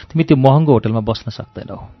थियो, तिमी त्यो महँगो होटलमा बस्न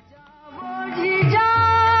सक्दैनौ।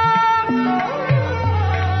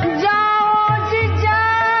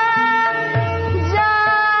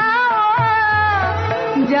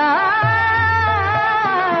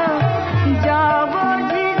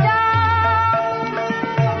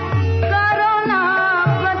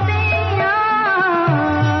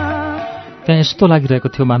 त्यहाँ यस्तो लागिरहेको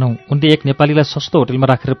थियो मानौ उनले एक नेपालीलाई सस्तो होटलमा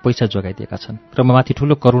राखेर पैसा जोगाइदिएका छन् र म माथि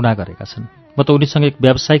ठूलो करुणा गरेका छन्। म त उनीसँग एक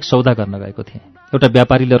व्यावसायिक सौदा गर्न गएको थिएँ। एउटा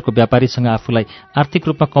व्यापारीले अर्को व्यापारीसँग आफूलाई आर्थिक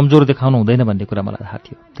रूपमा कमजोर देखाउनु हुँदैन भन्ने कुरा मलाई थाहा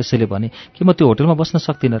थियो। त्यसैले भने कि म त्यो होटलमा बस्न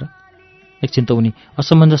सक्दिनँ र? एकछिन त उनी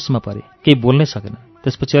असमञ्जसमा परे, केही बोल्नै सकेन।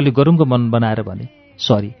 त्यसपछि अलि गरुङ्गो मन बनाएर भने,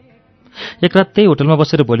 सरी। एक रात त्यही होटलमा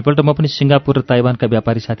बसेर भोलिपल्ट म पनि सिङ्गापुर र ताइवानका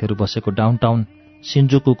व्यापारी साथीहरू बसेको डाउनटाउन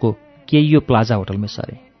सिन्जुकुको केइयो प्लाजा होटलमै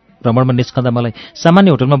सरे। भ्रमणमा निस्कँदा मलाई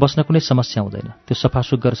सामान्य होटलमा बस्न कुनै समस्या हुँदैन, त्यो सफा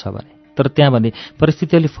सुग्घर छ भने। तर त्यहाँ भने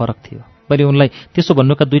परिस्थिति अलि फरक थियो। मैले उनलाई त्यसो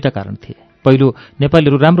भन्नुका दुईटा कारण थिए। पहिलो,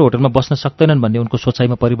 नेपालीहरू राम्रो होटलमा बस्न सक्दैनन् भन्ने उनको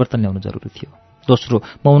सोचाइमा परिवर्तन ल्याउनु जरुरी थियो। दोस्रो,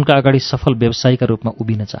 म उनका अगाडि सफल व्यवसायीका रूपमा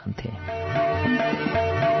उभिन चाहन्थेँ।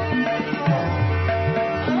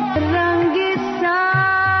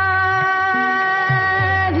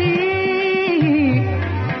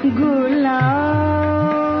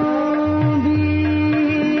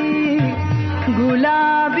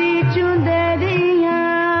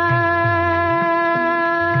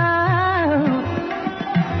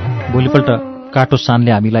 भोलिपल्ट काटो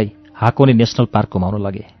सानले हामीलाई हाकोने नेसनल पार्क घुमाउन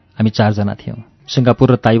लगे। हामी 4 जना थियौँ।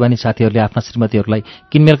 सिङ्गापुर र ताइवानी साथीहरूले आफ्ना श्रीमतीहरूलाई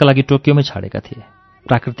किनमेलका लागि टोकियोमै छाडेका थिए।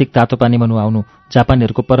 प्राकृतिक तातो पानीमा नुहाउनु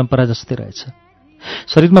जापानीहरूको परम्परा जस्तै रहेछ।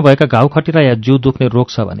 शरीरमा भएका घाउ खटिरा या जिउ दुख्ने रोग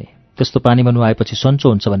छ भने त्यस्तो पानीमा नुहाएपछि सन्चो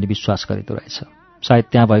हुन्छ भन्ने विश्वास गरिँदो रहेछ। सायद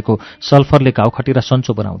त्यहाँ भएको सल्फरले घाउ खटिरा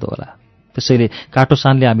सन्चो बनाउँदो होला। त्यसैले काटो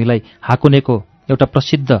सानले हामीलाई हाकोनेको एउटा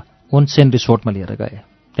प्रसिद्ध ओन्सेन रिसोर्टमा लिएर गए।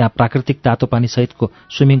 त्यहाँ प्राकृतिक तातो पानी सहितको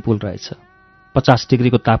स्विमिङ पुल रहेछ। 50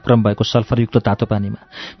 डिग्रीको तापक्रम भएको सल्फरयुक्त तातो पानीमा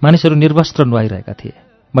मानिसहरू निर्वस्त्र नुहाइरहेका थिए।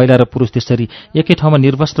 महिला र पुरुष त्यसरी एकै ठाउँमा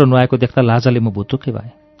निर्वस्त्र नुहाएको देख्दा लाजाले म भुतुक्कै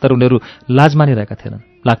भएँ। तर उनीहरू लाज मानिरहेका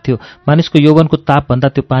थिएनन्। लाग्थ्यो मानिसको यौवनको तापभन्दा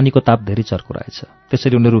त्यो पानीको ताप धेरै चर्को रहेछ।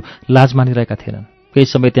 त्यसरी उनीहरू लाज मानिरहेका थिएनन्। केही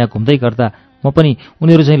समय त्यहाँ घुम्दै गर्दा म पनि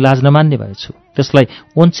उनीहरू चाहिँ लाज नमान्ने भएछु।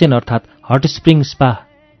 त्यसलाई ओन्सेन अर्थात् हट स्प्रिङ स्पा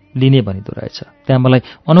लिने भनिदो रहेछ। त्यहाँ मलाई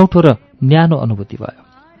अनौठो र न्यानो अनुभूति भयो।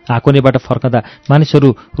 हाकोनेबाट फर्कँदा मानिसहरू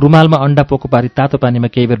रुमालमा अण्डा पोको पारी तातो पानीमा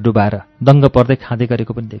केही बेर डुबाएर दङ्ग पर्दै खाँदै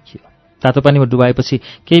गरेको पनि देखियो। तातो पानीमा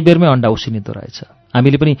डुबाएपछि केही बेरमै अण्डा उसिनिँदो रहेछ।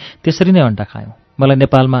 हामीले पनि त्यसरी नै अण्डा खायौँ। मलाई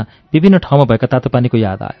नेपालमा विभिन्न ठाउँमा भएका तातो पानीको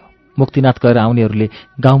याद आयो। मुक्तिनाथ गएर आउनेहरूले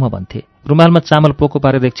गाउँमा भन्थे, रुमालमा चामल पोको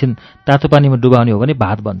पारेर एकछिन तातो पानीमा डुबाउने हो भने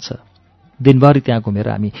भात बन्छ। दिनभरि त्यहाँ घुमेर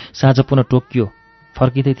हामी साँझ पुनः टोकियो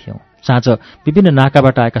फर्किँदै थियौँ। साँझ विभिन्न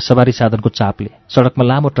नाकाबाट आएका सवारी साधनको चापले सडकमा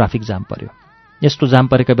लामो ट्राफिक जाम पर्यो। यस्तो जाम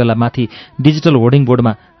परेका बेला माथि डिजिटल होर्डिङ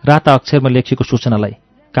बोर्डमा राता अक्षरमा लेखिएको सूचनालाई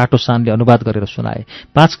काटो सानले अनुवाद गरेर सुनाए।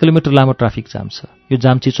 5 किलोमिटर लामो ट्राफिक जाम छ। यो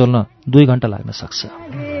जाम चिचोल्न 2 घण्टा लाग्न सक्छ।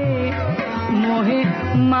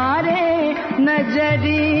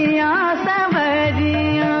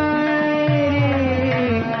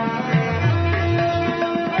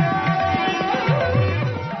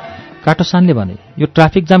 काटो सानले भने, यो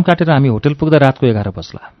ट्राफिक जाम काटेर हामी होटल पुग्दा रातको 11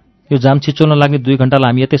 बज्ला। यो जाम छिचोल्न लाग्ने 2 घण्टालाई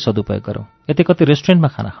हामी यतै सदुपयोग गरौँ। यतै कतै रेस्टुरेन्टमा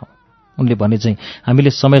खाना खाउँ। उनले भने चाहिँ हामीले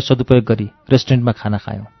समय सदुपयोग गरी रेस्टुरेन्टमा खाना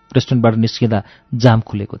खायौँ। रेस्टुरेन्टबाट निस्किँदा जाम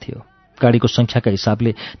खुलेको थियो। गाडीको सङ्ख्याका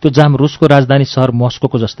हिसाबले त्यो जाम रुसको राजधानी सहर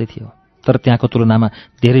मस्कोको जस्तै थियो, तर त्यहाँको तुलनामा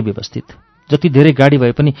धेरै व्यवस्थित। जति धेरै गाडी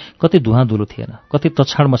भए पनि कतै धुवाँ धुलो थिएन, कतै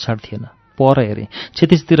तछाड मछाड थिएन। पर हेरेँ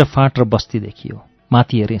क्षितिजतिर फाँट र बस्ती देखियो।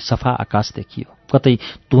 माथि हेरेँ सफा आकाश देखियो। कतै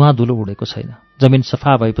धुवाँ धुलो उडेको छैन। जमिन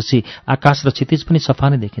सफा भएपछि आकाश र क्षितिज पनि सफा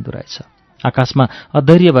नै देखिँदो रहेछ। आकाशमा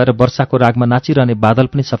अधैर्य भएर वर्षाको रागमा नाचिरहने बादल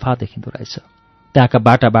पनि सफा देखिँदो रहेछ। त्यहाँका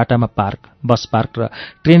बाटा बाटामा पार्क, बस पार्क र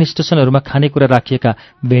ट्रेन स्टेशनहरूमा खानेकुरा राखिएका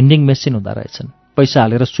भेन्डिङ मेसिन हुँदा रहेछन्। पैसा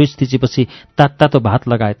हालेर स्विच थिचेपछि तातो भात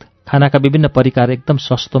लगायत खानाका विभिन्न परिकार एकदम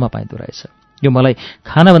सस्तोमा पाइँदो रहेछ। यो मलाई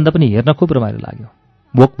खानाभन्दा पनि हेर्न खुब रमाइलो लाग्यो।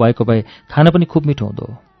 भोक भएको भए खाना पनि खुब मिठो हुँदो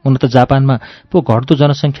हो। हुन त जापानमा पो घट्दो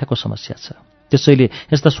जनसङ्ख्याको समस्या छ। त्यसैले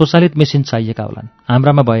यस्ता स्वचालित मेसिन चाहिएका होलान्।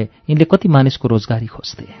 हाम्रामा भए यिनले कति मानिसको रोजगारी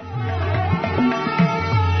खोज्थे।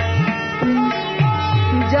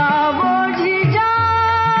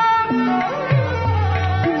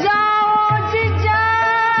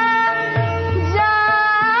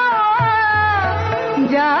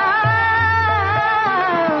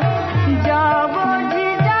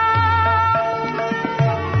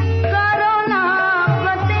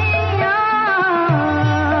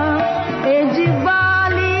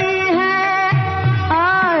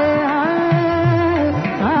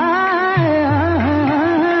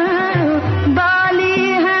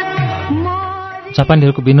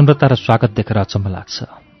 जापानीहरूको विनम्रता र स्वागत देखेर अचम्म लाग्छ।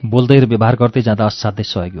 बोल्दै र व्यवहार गर्दै जाँदा असाध्यै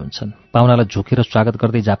सहयोगी हुन्छन्। पाहुनालाई झुकेर स्वागत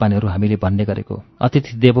गर्दै जापानीहरू हामीले भन्ने गरेको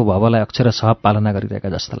अतिथि देवो भवलाई अक्षरशः पालना गरिरहेका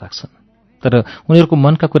जस्ता लाग्छन्। तर उनीहरूको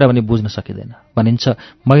मनका कुरा पनि बुझ्न सकिँदैन। भनिन्छ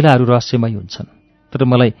महिलाहरू रहस्यमय हुन्छन्, तर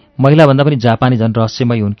मलाई महिलाभन्दा पनि जापानी झन्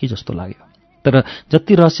रहस्यमय हुन् कि जस्तो लाग्यो। तर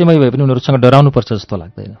जति रहस्यमय भए पनि उनीहरूसँग डराउनुपर्छ जस्तो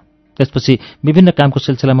लाग्दैन। त्यसपछि विभिन्न कामको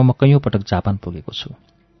सिलसिलामा म कैयौँ पटक जापान पुगेको छु।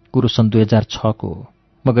 कुरो सन् 2006 को हो।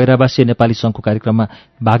 म गैरावासीय नेपाली सङ्घको कार्यक्रममा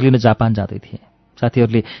भाग लिन जापान जाँदै थिएँ।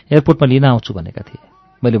 साथीहरूले एयरपोर्टमा लिन आउँछु भनेका थिए।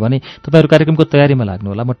 मैले भने तपाईँहरू कार्यक्रमको तयारीमा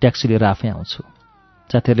लाग्नुहोला, म ट्याक्सी लिएर आफै आउँछु।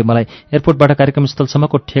 साथीहरूले मलाई एयरपोर्टबाट कार्यक्रम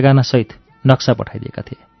स्थलसम्मको ठेगानासहित नक्सा पठाइदिएका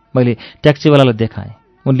थिए। मैले ट्याक्सीवालालाई देखाएँ।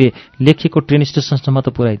 उनले लेखिएको ट्रेन स्टेसनसम्म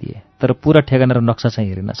त पुर्याइदिए, तर पुरा ठेगाना र नक्सा चाहिँ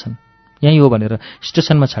हेरेनछन्। यहीँ हो भनेर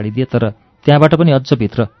स्टेसनमा छाडिदिए, तर त्यहाँबाट पनि अझ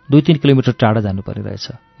भित्र 2-3 किलोमिटर टाढा जानु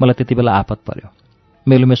परिरहेछ। मलाई त्यति बेला आपत पर्यो।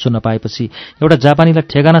 मेलुमेसो नपाएपछि एउटा जापानीलाई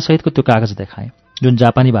ठेगानासहितको त्यो कागज देखाएँ, जुन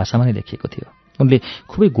जापानी भाषामा नै लेखिएको थियो। उनले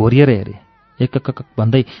खुबै घोरिएर हेरे। एक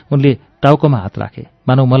भन्दै उनले टाउकोमा हात राखे,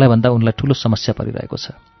 मानौ मलाई भन्दा उनलाई ठूलो समस्या परिरहेको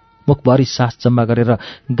छ। मुखभरि सास जम्मा गरेर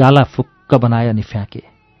गाला फुक्क बनाए अनि फ्याँके।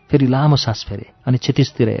 फेरि लामो सास फेरे अनि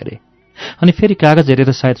क्षितिजतिर हेरे, अनि फेरि कागज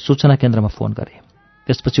हेरेर सायद सूचना केन्द्रमा फोन गरे।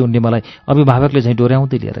 त्यसपछि उनले मलाई अभिभावकले झैँ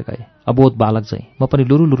डोर्याउँदै लिएर गए। अबोध बालक झैँ म पनि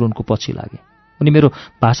लुरु उनको पछि लागेँ। उनी मेरो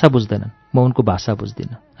भाषा बुझ्दैनन्, म उनको भाषा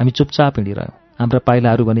बुझ्दिनँ। हामी चुपचाप हिँडिरह्यौँ। हाम्रा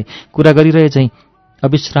पाइलाहरू भने कुरा गरिरहे चाहिँ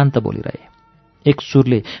अविश्रान्त बोलिरहे। एक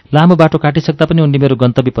सुरले लामो बाटो काटिसक्दा पनि उनले मेरो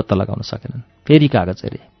गन्तव्य पत्ता लगाउन सकेनन्। फेरि कागज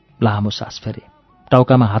हेरे, लामो सास फेरे,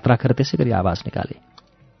 टाउकामा हात राखेर त्यसै गरी आवाज निकाले।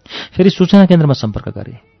 फेरि सूचना केन्द्रमा सम्पर्क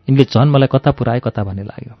गरे। यिनले झन् मलाई कता पुर्याए कता भन्ने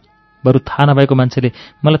लाग्यो। बरु थाहा नभएको मान्छेले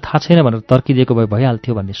मलाई थाहा छैन भनेर तर्किदिएको भए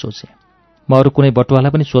भइहाल्थ्यो भन्ने सोचेँ। म अरू कुनै बटुवालाई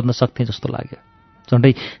पनि सोध्न सक्थेँ जस्तो लाग्यो।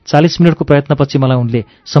 झन्डै 40 मिनटको प्रयत्नपछि मलाई उनले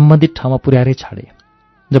सम्बन्धित ठाउँमा पुर्याएरै छाडे।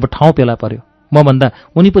 जब ठाउँ पेला पर्यो,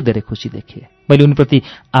 मभन्दा उनी पो धेरै खुसी देखिए। मैले उनीप्रति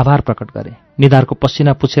आभार प्रकट गरेँ। निधारको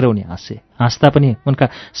पसिना पुछेर उनी हाँसे। हाँस्दा पनि उनका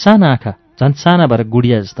साना आँखा झन् साना भएर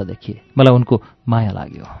गुडिया जस्ता देखिए। मलाई उनको माया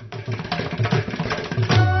लाग्यो।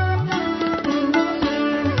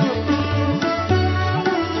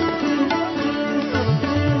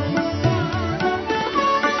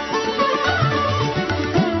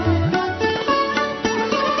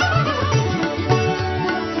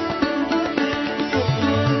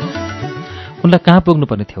 उनलाई कहाँ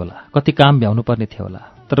पुग्नुपर्ने थियो होला, कति काम भ्याउनु पर्ने थियो होला।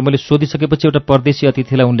 तर मैले सोधिसकेपछि एउटा परदेशी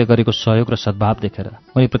अतिथिलाई उनले गरेको सहयोग र सद्भाव देखेर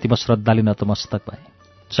उनीप्रति म श्रद्धाले नतमस्तक भएँ।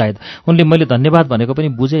 सायद उनले मैले धन्यवाद भनेको पनि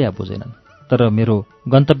बुझे या बुझेनन्, तर मेरो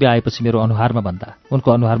गन्तव्य आएपछि मेरो अनुहारमा भन्दा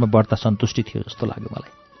उनको अनुहारमा बढ्ता सन्तुष्टि थियो जस्तो लाग्यो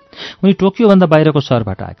मलाई। उनी टोकियोभन्दा बाहिरको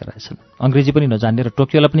सहरबाट आएका रहेछन्। अङ्ग्रेजी पनि नजान्ने र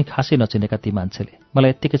टोकियोलाई पनि खासै नचिनेका ती मान्छेले मलाई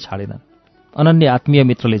यत्तिकै छाडेनन्। अनन्य आत्मीय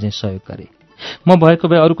मित्रले चाहिँ सहयोग गरे। म भएको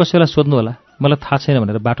भए अरू कसैलाई सोध्नु होला, मलाई थाहा छैन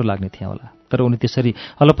भनेर बाटो लाग्ने थिएँ होला। तर उनी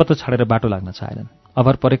त्यसरी अलपत्र छाडेर बाटो लाग्न चाहेनन्।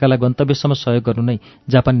 अभर परेकालाई गन्तव्यसम्म सहयोग गर्नु नै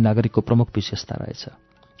जापानी नागरिकको प्रमुख विशेषता रहेछ।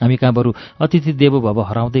 हामी कहाँ बरु अतिथि देवो भव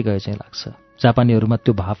हराउँदै गए चाहिँ लाग्छ। जापानीहरूमा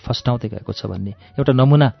त्यो भाव फस्टाउँदै गएको छ भन्ने एउटा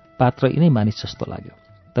नमुना पात्र यिनै मानिस जस्तो लाग्यो।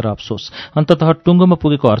 तर अफसोस, अन्ततः टुङ्गोमा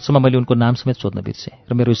पुगेको हर्षमा मैले उनको नाम समेत सोध्न बिर्सेँ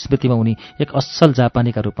र मेरो स्मृतिमा उनी एक असल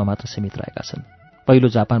जापानीका रूपमा मात्र सीमित रहेका छन्। पहिलो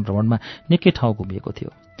जापान भ्रमणमा निकै ठाउँ घुमिएको थियो।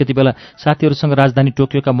 त्यति बेला साथीहरूसँग राजधानी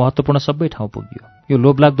टोकियोका महत्त्वपूर्ण सबै ठाउँ पुगियो। यो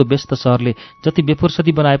लोभलाग्दो व्यस्त सहरले जति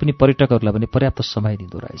बेफुर्सदी बनाए पनि पर्यटकहरूलाई पनि पर्याप्त समय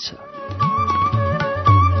दिँदो रहेछ।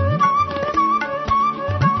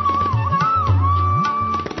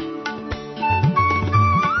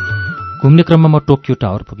 घुम्ने क्रममा म टोकियो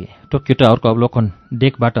टावर पुगेँ। टोकियो टावरको अवलोकन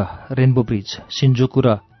डेकबाट रेनबो ब्रिज, सिन्जुकु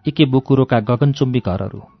र इकेबुकुरोका गगनचुम्बी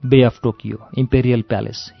घरहरू, Bay of Tokyo, Imperial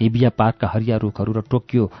Palace, Hibiya पार्कका हरिया रुखहरू र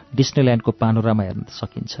टोकियो डिस्नेल्यान्डको पानोरामा हेर्न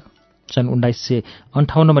सकिन्छ। सन्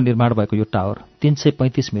 1958 मा निर्माण भएको यो टावर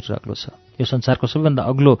 335 मिटर अग्लो छ। यो संसारको सबैभन्दा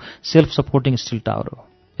अग्लो सेल्फ सपोर्टिङ स्टिल टावर हो।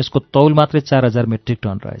 यसको तौल मात्रै 4000 मेट्रिक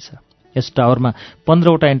टन रहेछ। यस टावरमा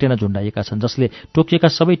 15वटा एन्टेना झुण्डाइएका छन्, जसले टोकियोका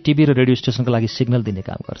सबै टिभी र रेडियो स्टेशनका लागि सिग्नल दिने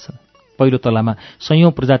काम गर्छन्। पहिलो तलामा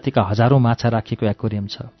सयौं प्रजातिका हजारौं माछा राखिएको एक्वेरियम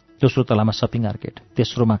छ। दोस्रो तलामा सपिङ आर्केड,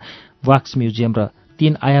 तेस्रोमा वाक्स म्युजियम र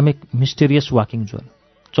 3 आयामिक मिस्टेरियस वाकिङ जोन।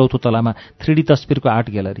 चौथो तलामा 3D तस्बिरको आर्ट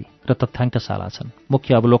ग्यालरी र तथ्याङ्कशाला छन्।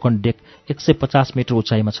 मुख्य अवलोकन डेक 150 मिटर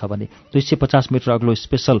उचाइमा छ भने 250 मिटर अग्लो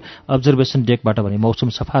स्पेशल अब्जर्भेसन डेकबाट भने मौसम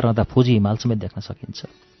सफा रहँदा फुजी हिमाल समेत देख्न सकिन्छ।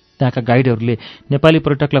 त्यहाँका गाइडहरूले नेपाली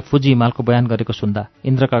पर्यटकलाई फुजी हिमालको बयान गरेको सुन्दा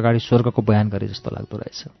इन्द्रका अगाडि स्वर्गको बयान गरे जस्तो लाग्दो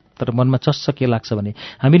रहेछ। तर मनमा चस्स के लाग्छ भने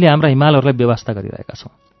हामीले हाम्रा हिमालहरूलाई व्यवस्था गरिरहेका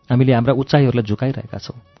छौँ, हामीले हाम्रा उचाइहरूलाई झुकाइरहेका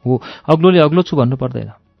छौँ। हो, अग्लोले अग्लो छु भन्नु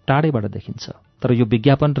पर्दैन, टाढैबाट देखिन्छ। तर यो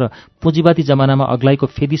विज्ञापन र पुँजीवादी जमानामा अग्लाइको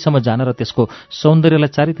फेदीसम्म जान र त्यसको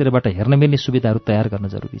सौन्दर्यलाई चारैतिरबाट हेर्न मिल्ने सुविधाहरू तयार गर्न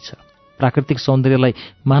जरुरी छ। प्राकृतिक सौन्दर्यलाई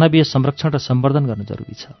मानवीय संरक्षण र सम्वर्धन गर्न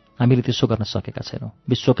जरुरी छ। हामीले त्यसो गर्न सकेका छैनौँ।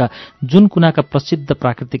 विश्वका जुन कुनाका प्रसिद्ध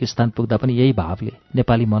प्राकृतिक स्थान पुग्दा पनि यही भावले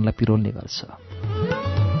नेपाली मनलाई पिरोल्ने गर्छ।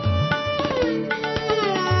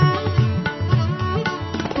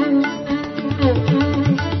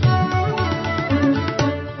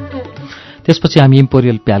 त्यसपछि हामी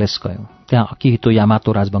इम्पोरियल प्यालेस गयौँ। त्यहाँ अकिहितो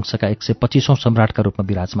यामातो राजवंशका 125औं सम्राटका रूपमा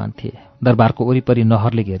विराजमान थिए। दरबारको वरिपरि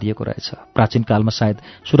नहरले घेरिएको रहेछ। प्राचीन कालमा सायद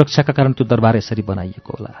सुरक्षाका कारण त्यो दरबार यसरी बनाइएको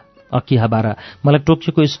होला। अकिहाबारा मलाई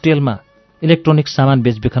टोकियोको स्टेलमा इलेक्ट्रोनिक सामान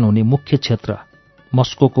बेचबिखन हुने मुख्य क्षेत्र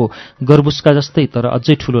मस्कोको गर्बुस्का जस्तै तर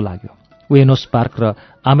अझै ठूलो लाग्यो। उएनोस पार्क र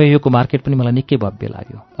आमेयोको मार्केट पनि मलाई निकै भव्य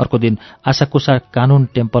लाग्यो। अर्को दिन आसाकुसा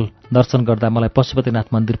कानुन टेम्पल दर्शन गर्दा मलाई पशुपतिनाथ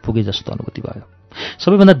मन्दिर पुगे जस्तो अनुभूति भयो।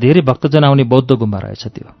 सबैभन्दा धेरै भक्तजन आउने बौद्ध गुम्बा रहेछ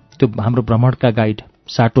त्यो हाम्रो भ्रमणका गाइड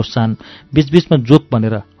साटो सान बीचबीचमा जोक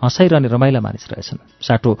भनेर हँसाइरहने रमाइला मानिस रहेछन्।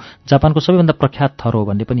 साटो जापानको सबैभन्दा प्रख्यात थर हो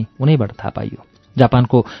भन्ने पनि उनैबाट थाहा पाइयो।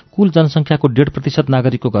 जापानको कुल जनसङ्ख्याको 1.5%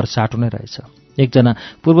 नागरिकको घर साटो नै रहेछ। एकजना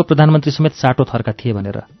पूर्व प्रधानमन्त्री समेत साटो थरका थिए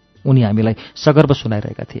भनेर उनी हामीलाई सगर्व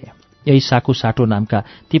सुनाइरहेका थिए। यही साकु साटो नामका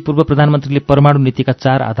ती पूर्व प्रधानमन्त्रीले परमाणु नीतिका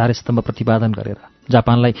 4 आधार स्तम्भ प्रतिपादन गरेर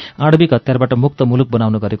जापानलाई आणविक हतियारबाट मुक्त मुलुक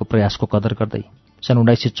बनाउन गरेको प्रयासको कदर गर्दै सन्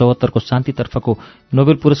 1974 को शान्तितर्फको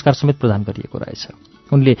नोबेल पुरस्कार समेत प्रदान गरिएको रहेछ।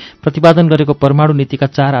 उनले प्रतिपादन गरेको परमाणु नीतिका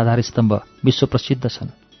 4 आधार स्तम्भ विश्व प्रसिद्ध छन्।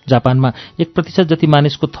 जापानमा 1% जति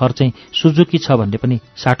मानिसको थर चाहिँ सुजुकी छ भन्ने पनि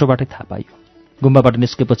साटोबाटै थाहा पाइयो। गुम्बाबाट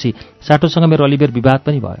निस्केपछि साटोसँग मेरो अलिबेर विवाद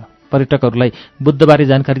पनि भयो। पर्यटकहरूलाई बुद्धबारे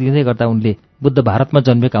जानकारी दिँदै गर्दा उनले बुद्ध भारतमा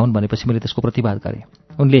जन्मेका हुन् भनेपछि मैले त्यसको प्रतिवाद गरेँ।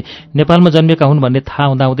 उनले नेपालमा जन्मेका हुन् भन्ने थाहा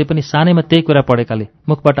हुँदाहुँदै पनि सानैमा त्यही कुरा पढेकाले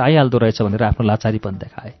मुखबाट आइहाल्दो रहेछ भनेर आफ्नो लाचारीपन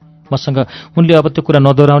देखाए। मसँग उनले अब त्यो कुरा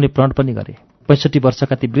नदोहोऱ्याउने प्रण पनि गरे। 65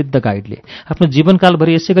 वर्षका ती वृद्ध गाइडले आफ्नो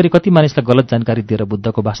जीवनकालभरि यसै गरी कति मानिसलाई गलत जानकारी दिएर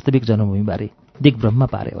बुद्धको वास्तविक जन्मभूमिबारे दिग्भ्रममा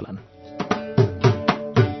पारे होलान्।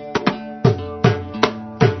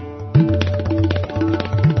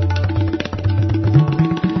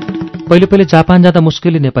 पहिले जापान जाँदा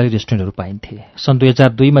मुस्किलले नेपाली रेस्टुरेन्टहरू पाइन्थे। सन्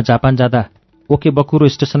 2002 मा जापान जाँदा ओकेबकुरो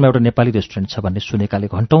स्टेशनमा एउटा नेपाली रेस्टुरेन्ट छ भन्ने सुनेकाले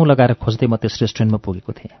घण्टौं लगाएर खोज्दै म त्यस रेस्टुरेन्टमा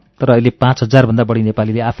पुगेको थिएँ। तर अहिले 5000 भन्दा बढी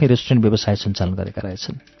नेपालीले आफ्नै रेस्टुरेन्ट व्यवसाय सञ्चालन गरेका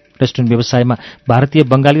रहेछन्। रेस्टुरेन्ट व्यवसायमा भारतीय,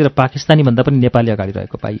 बंगाली र पाकिस्तानी भन्दा पनि नेपाली अगाडि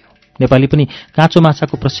रहेको पाइयो। नेपाली पनि काँचो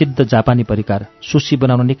माछाको प्रसिद्ध जापानी परिकार सुशी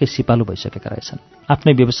बनाउन निकै सिपालु भइसकेका रहेछन्।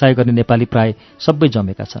 आफ्नै व्यवसाय गर्ने नेपाली प्राय सबै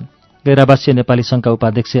जमेका छन्। गैरावासीय नेपाली संघका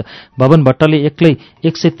उपाध्यक्ष भवन भट्टले एक्लै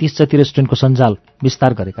 130 जति रेस्टुरेन्टको सञ्जाल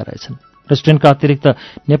विस्तार गरेका रहेछन्। रेस्टुरेन्टका अतिरिक्त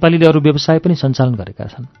नेपालीले अरू व्यवसाय पनि सञ्चालन गरेका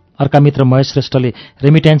छन्। अर्का मित्र महेश श्रेष्ठले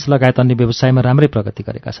रेमिट्यान्स लगायत अन्य व्यवसायमा राम्रै प्रगति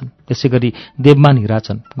गरेका छन्। त्यसैगरी देवमान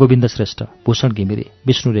हिराचन, गोविन्द श्रेष्ठ, भूषण घिमिरे,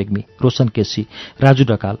 विष्णु रेग्मी, रोशन केसी, राजु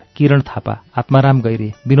ढकाल, किरण थापा, आत्माराम गैरे,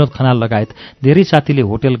 विनोद खनाल लगायत धेरै साथीले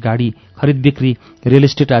होटल, गाडी खरिद बिक्री, रियल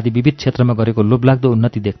एस्टेट आदि विविध क्षेत्रमा गरेको लोभलाग्दो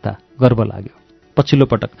उन्नति देख्दा गर्व लाग्यो। पछिल्लो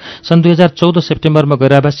पटक सन् 2014 सेप्टेम्बरमा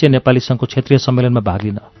गैरावासीय नेपाली संघको क्षेत्रीय सम्मेलनमा भाग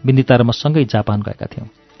लिन बिन्दिता र म सँगै जापान गएका थियौँ।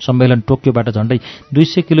 सम्मेलन टोकियोबाट झण्डै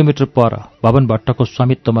 200 किलोमिटर पर भवन भट्टको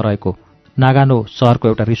स्वामित्वमा रहेको नागानो सहरको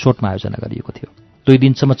एउटा रिसोर्टमा आयोजना गरिएको थियो। 2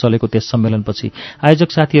 दिनसम्म चलेको त्यस सम्मेलनपछि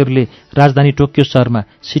आयोजक साथीहरूले राजधानी टोकियो सहरमा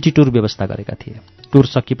सिटी टुर व्यवस्था गरेका थिए। टुर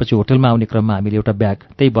सकिएपछि होटलमा आउने क्रममा हामीले एउटा ब्याग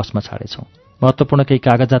त्यही बसमा छाडेछौँ। महत्त्वपूर्ण केही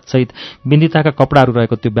कागजात सहित बिन्दिताका कपडाहरू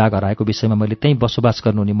रहेको त्यो ब्याग हराएको विषयमा मैले त्यही बसोबास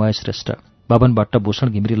गर्नुहुने महेश श्रेष्ठ, भवन भट्ट, भूषण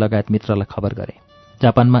घिमिरी लगायत मित्रलाई खबर गरे।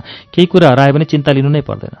 जापानमा केही कुरा हरायो भने चिन्ता लिनु नै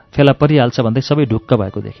पर्दैन, फेला परिहाल्छ भन्दै सबै ढुक्क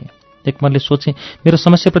भएको देखेँ। एकमनले सोचेँ मेरो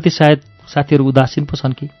समस्याप्रति सायद साथीहरू उदासीन पो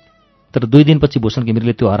छन् कि। तर 2 दिनपछि भूषण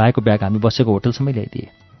घिमिरीले त्यो हराएको ब्याग हामी बसेको होटलसम्मै ल्याइदिए।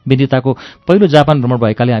 बिन्दिताको पहिलो जापान भ्रमण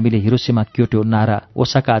भएकाले हामीले हिरोसिमा, क्योटो, नारा,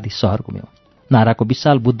 ओसाका आदि सहर घुम्यौँ। नाराको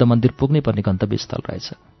विशाल बुद्ध मन्दिर पुग्नै पर्ने गन्तव्य स्थल रहेछ।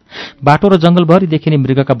 बाटो र जंगलभरि देखिने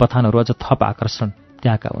मृगका बथानहरू अझ थप आकर्षण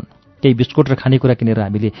त्यहाँका हुन्। केही बिस्कुट र खानेकुरा किनेर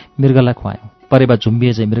हामीले मृगलाई खुवायौँ। परेवा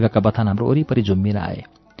झुम्बिए चाहिँ मृगका बथान हाम्रो वरिपरि झुम्बिन आए।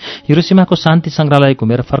 हिरोसिमाको शान्ति संग्रहालय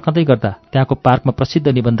घुमेर फर्कँदै गर्दा त्यहाँको पार्कमा प्रसिद्ध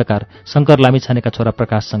निबन्धकार शङ्कर लामिछानेका छोरा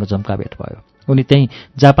प्रकाशसँग जम्का भेट भयो। उनी त्यही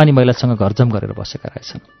जापानी महिलासँग घरजम गरेर बसेका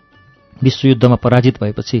रहेछन्। विश्वयुद्धमा पराजित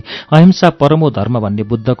भएपछि अहिंसा परमो धर्म भन्ने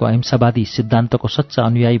बुद्धको अहिंसावादी सिद्धान्तको सच्चा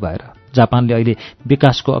अनुयायी भएर जापानले अहिले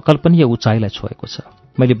विकासको अकल्पनीय उचाइलाई छोएको छ।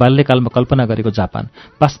 मैले बाल्यकालमा कल्पना गरेको जापान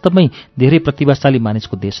वास्तवमै धेरै प्रतिभाशाली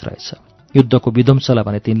मानिसको देश रहेछ। युद्धको विध्वंसलाई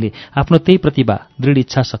भने तिनले आफ्नो त्यही प्रतिभा, दृढ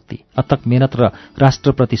इच्छाशक्ति, अथक मेहनत र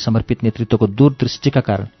राष्ट्रप्रति समर्पित नेतृत्वको दूरदृष्टिका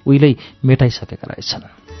कारण उहिल्यै मेटाइसकेका रहेछन्।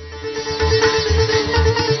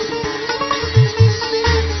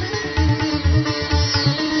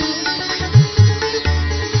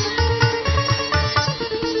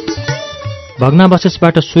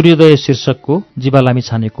 भग्नावशेषबाट सूर्योदय शीर्षकको जीवा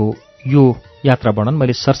लामिछानेको यो यात्रा वर्णन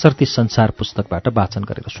मैले सरसर्ती संसार पुस्तकबाट वाचन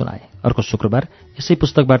गरेर सुनाएँ। अर्को शुक्रबार यसै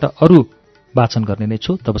पुस्तकबाट अरू वाचन गर्ने नै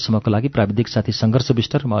छु। तबसम्मको लागि प्राविधिक साथी सङ्घर्ष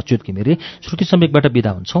विष्ट र म अच्युत घिमिरे श्रुति सम्वेकबाट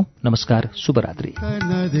बिदा हुन्छौं। नमस्कार,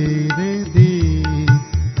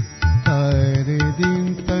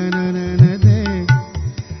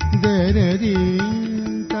 शुभरात्रि।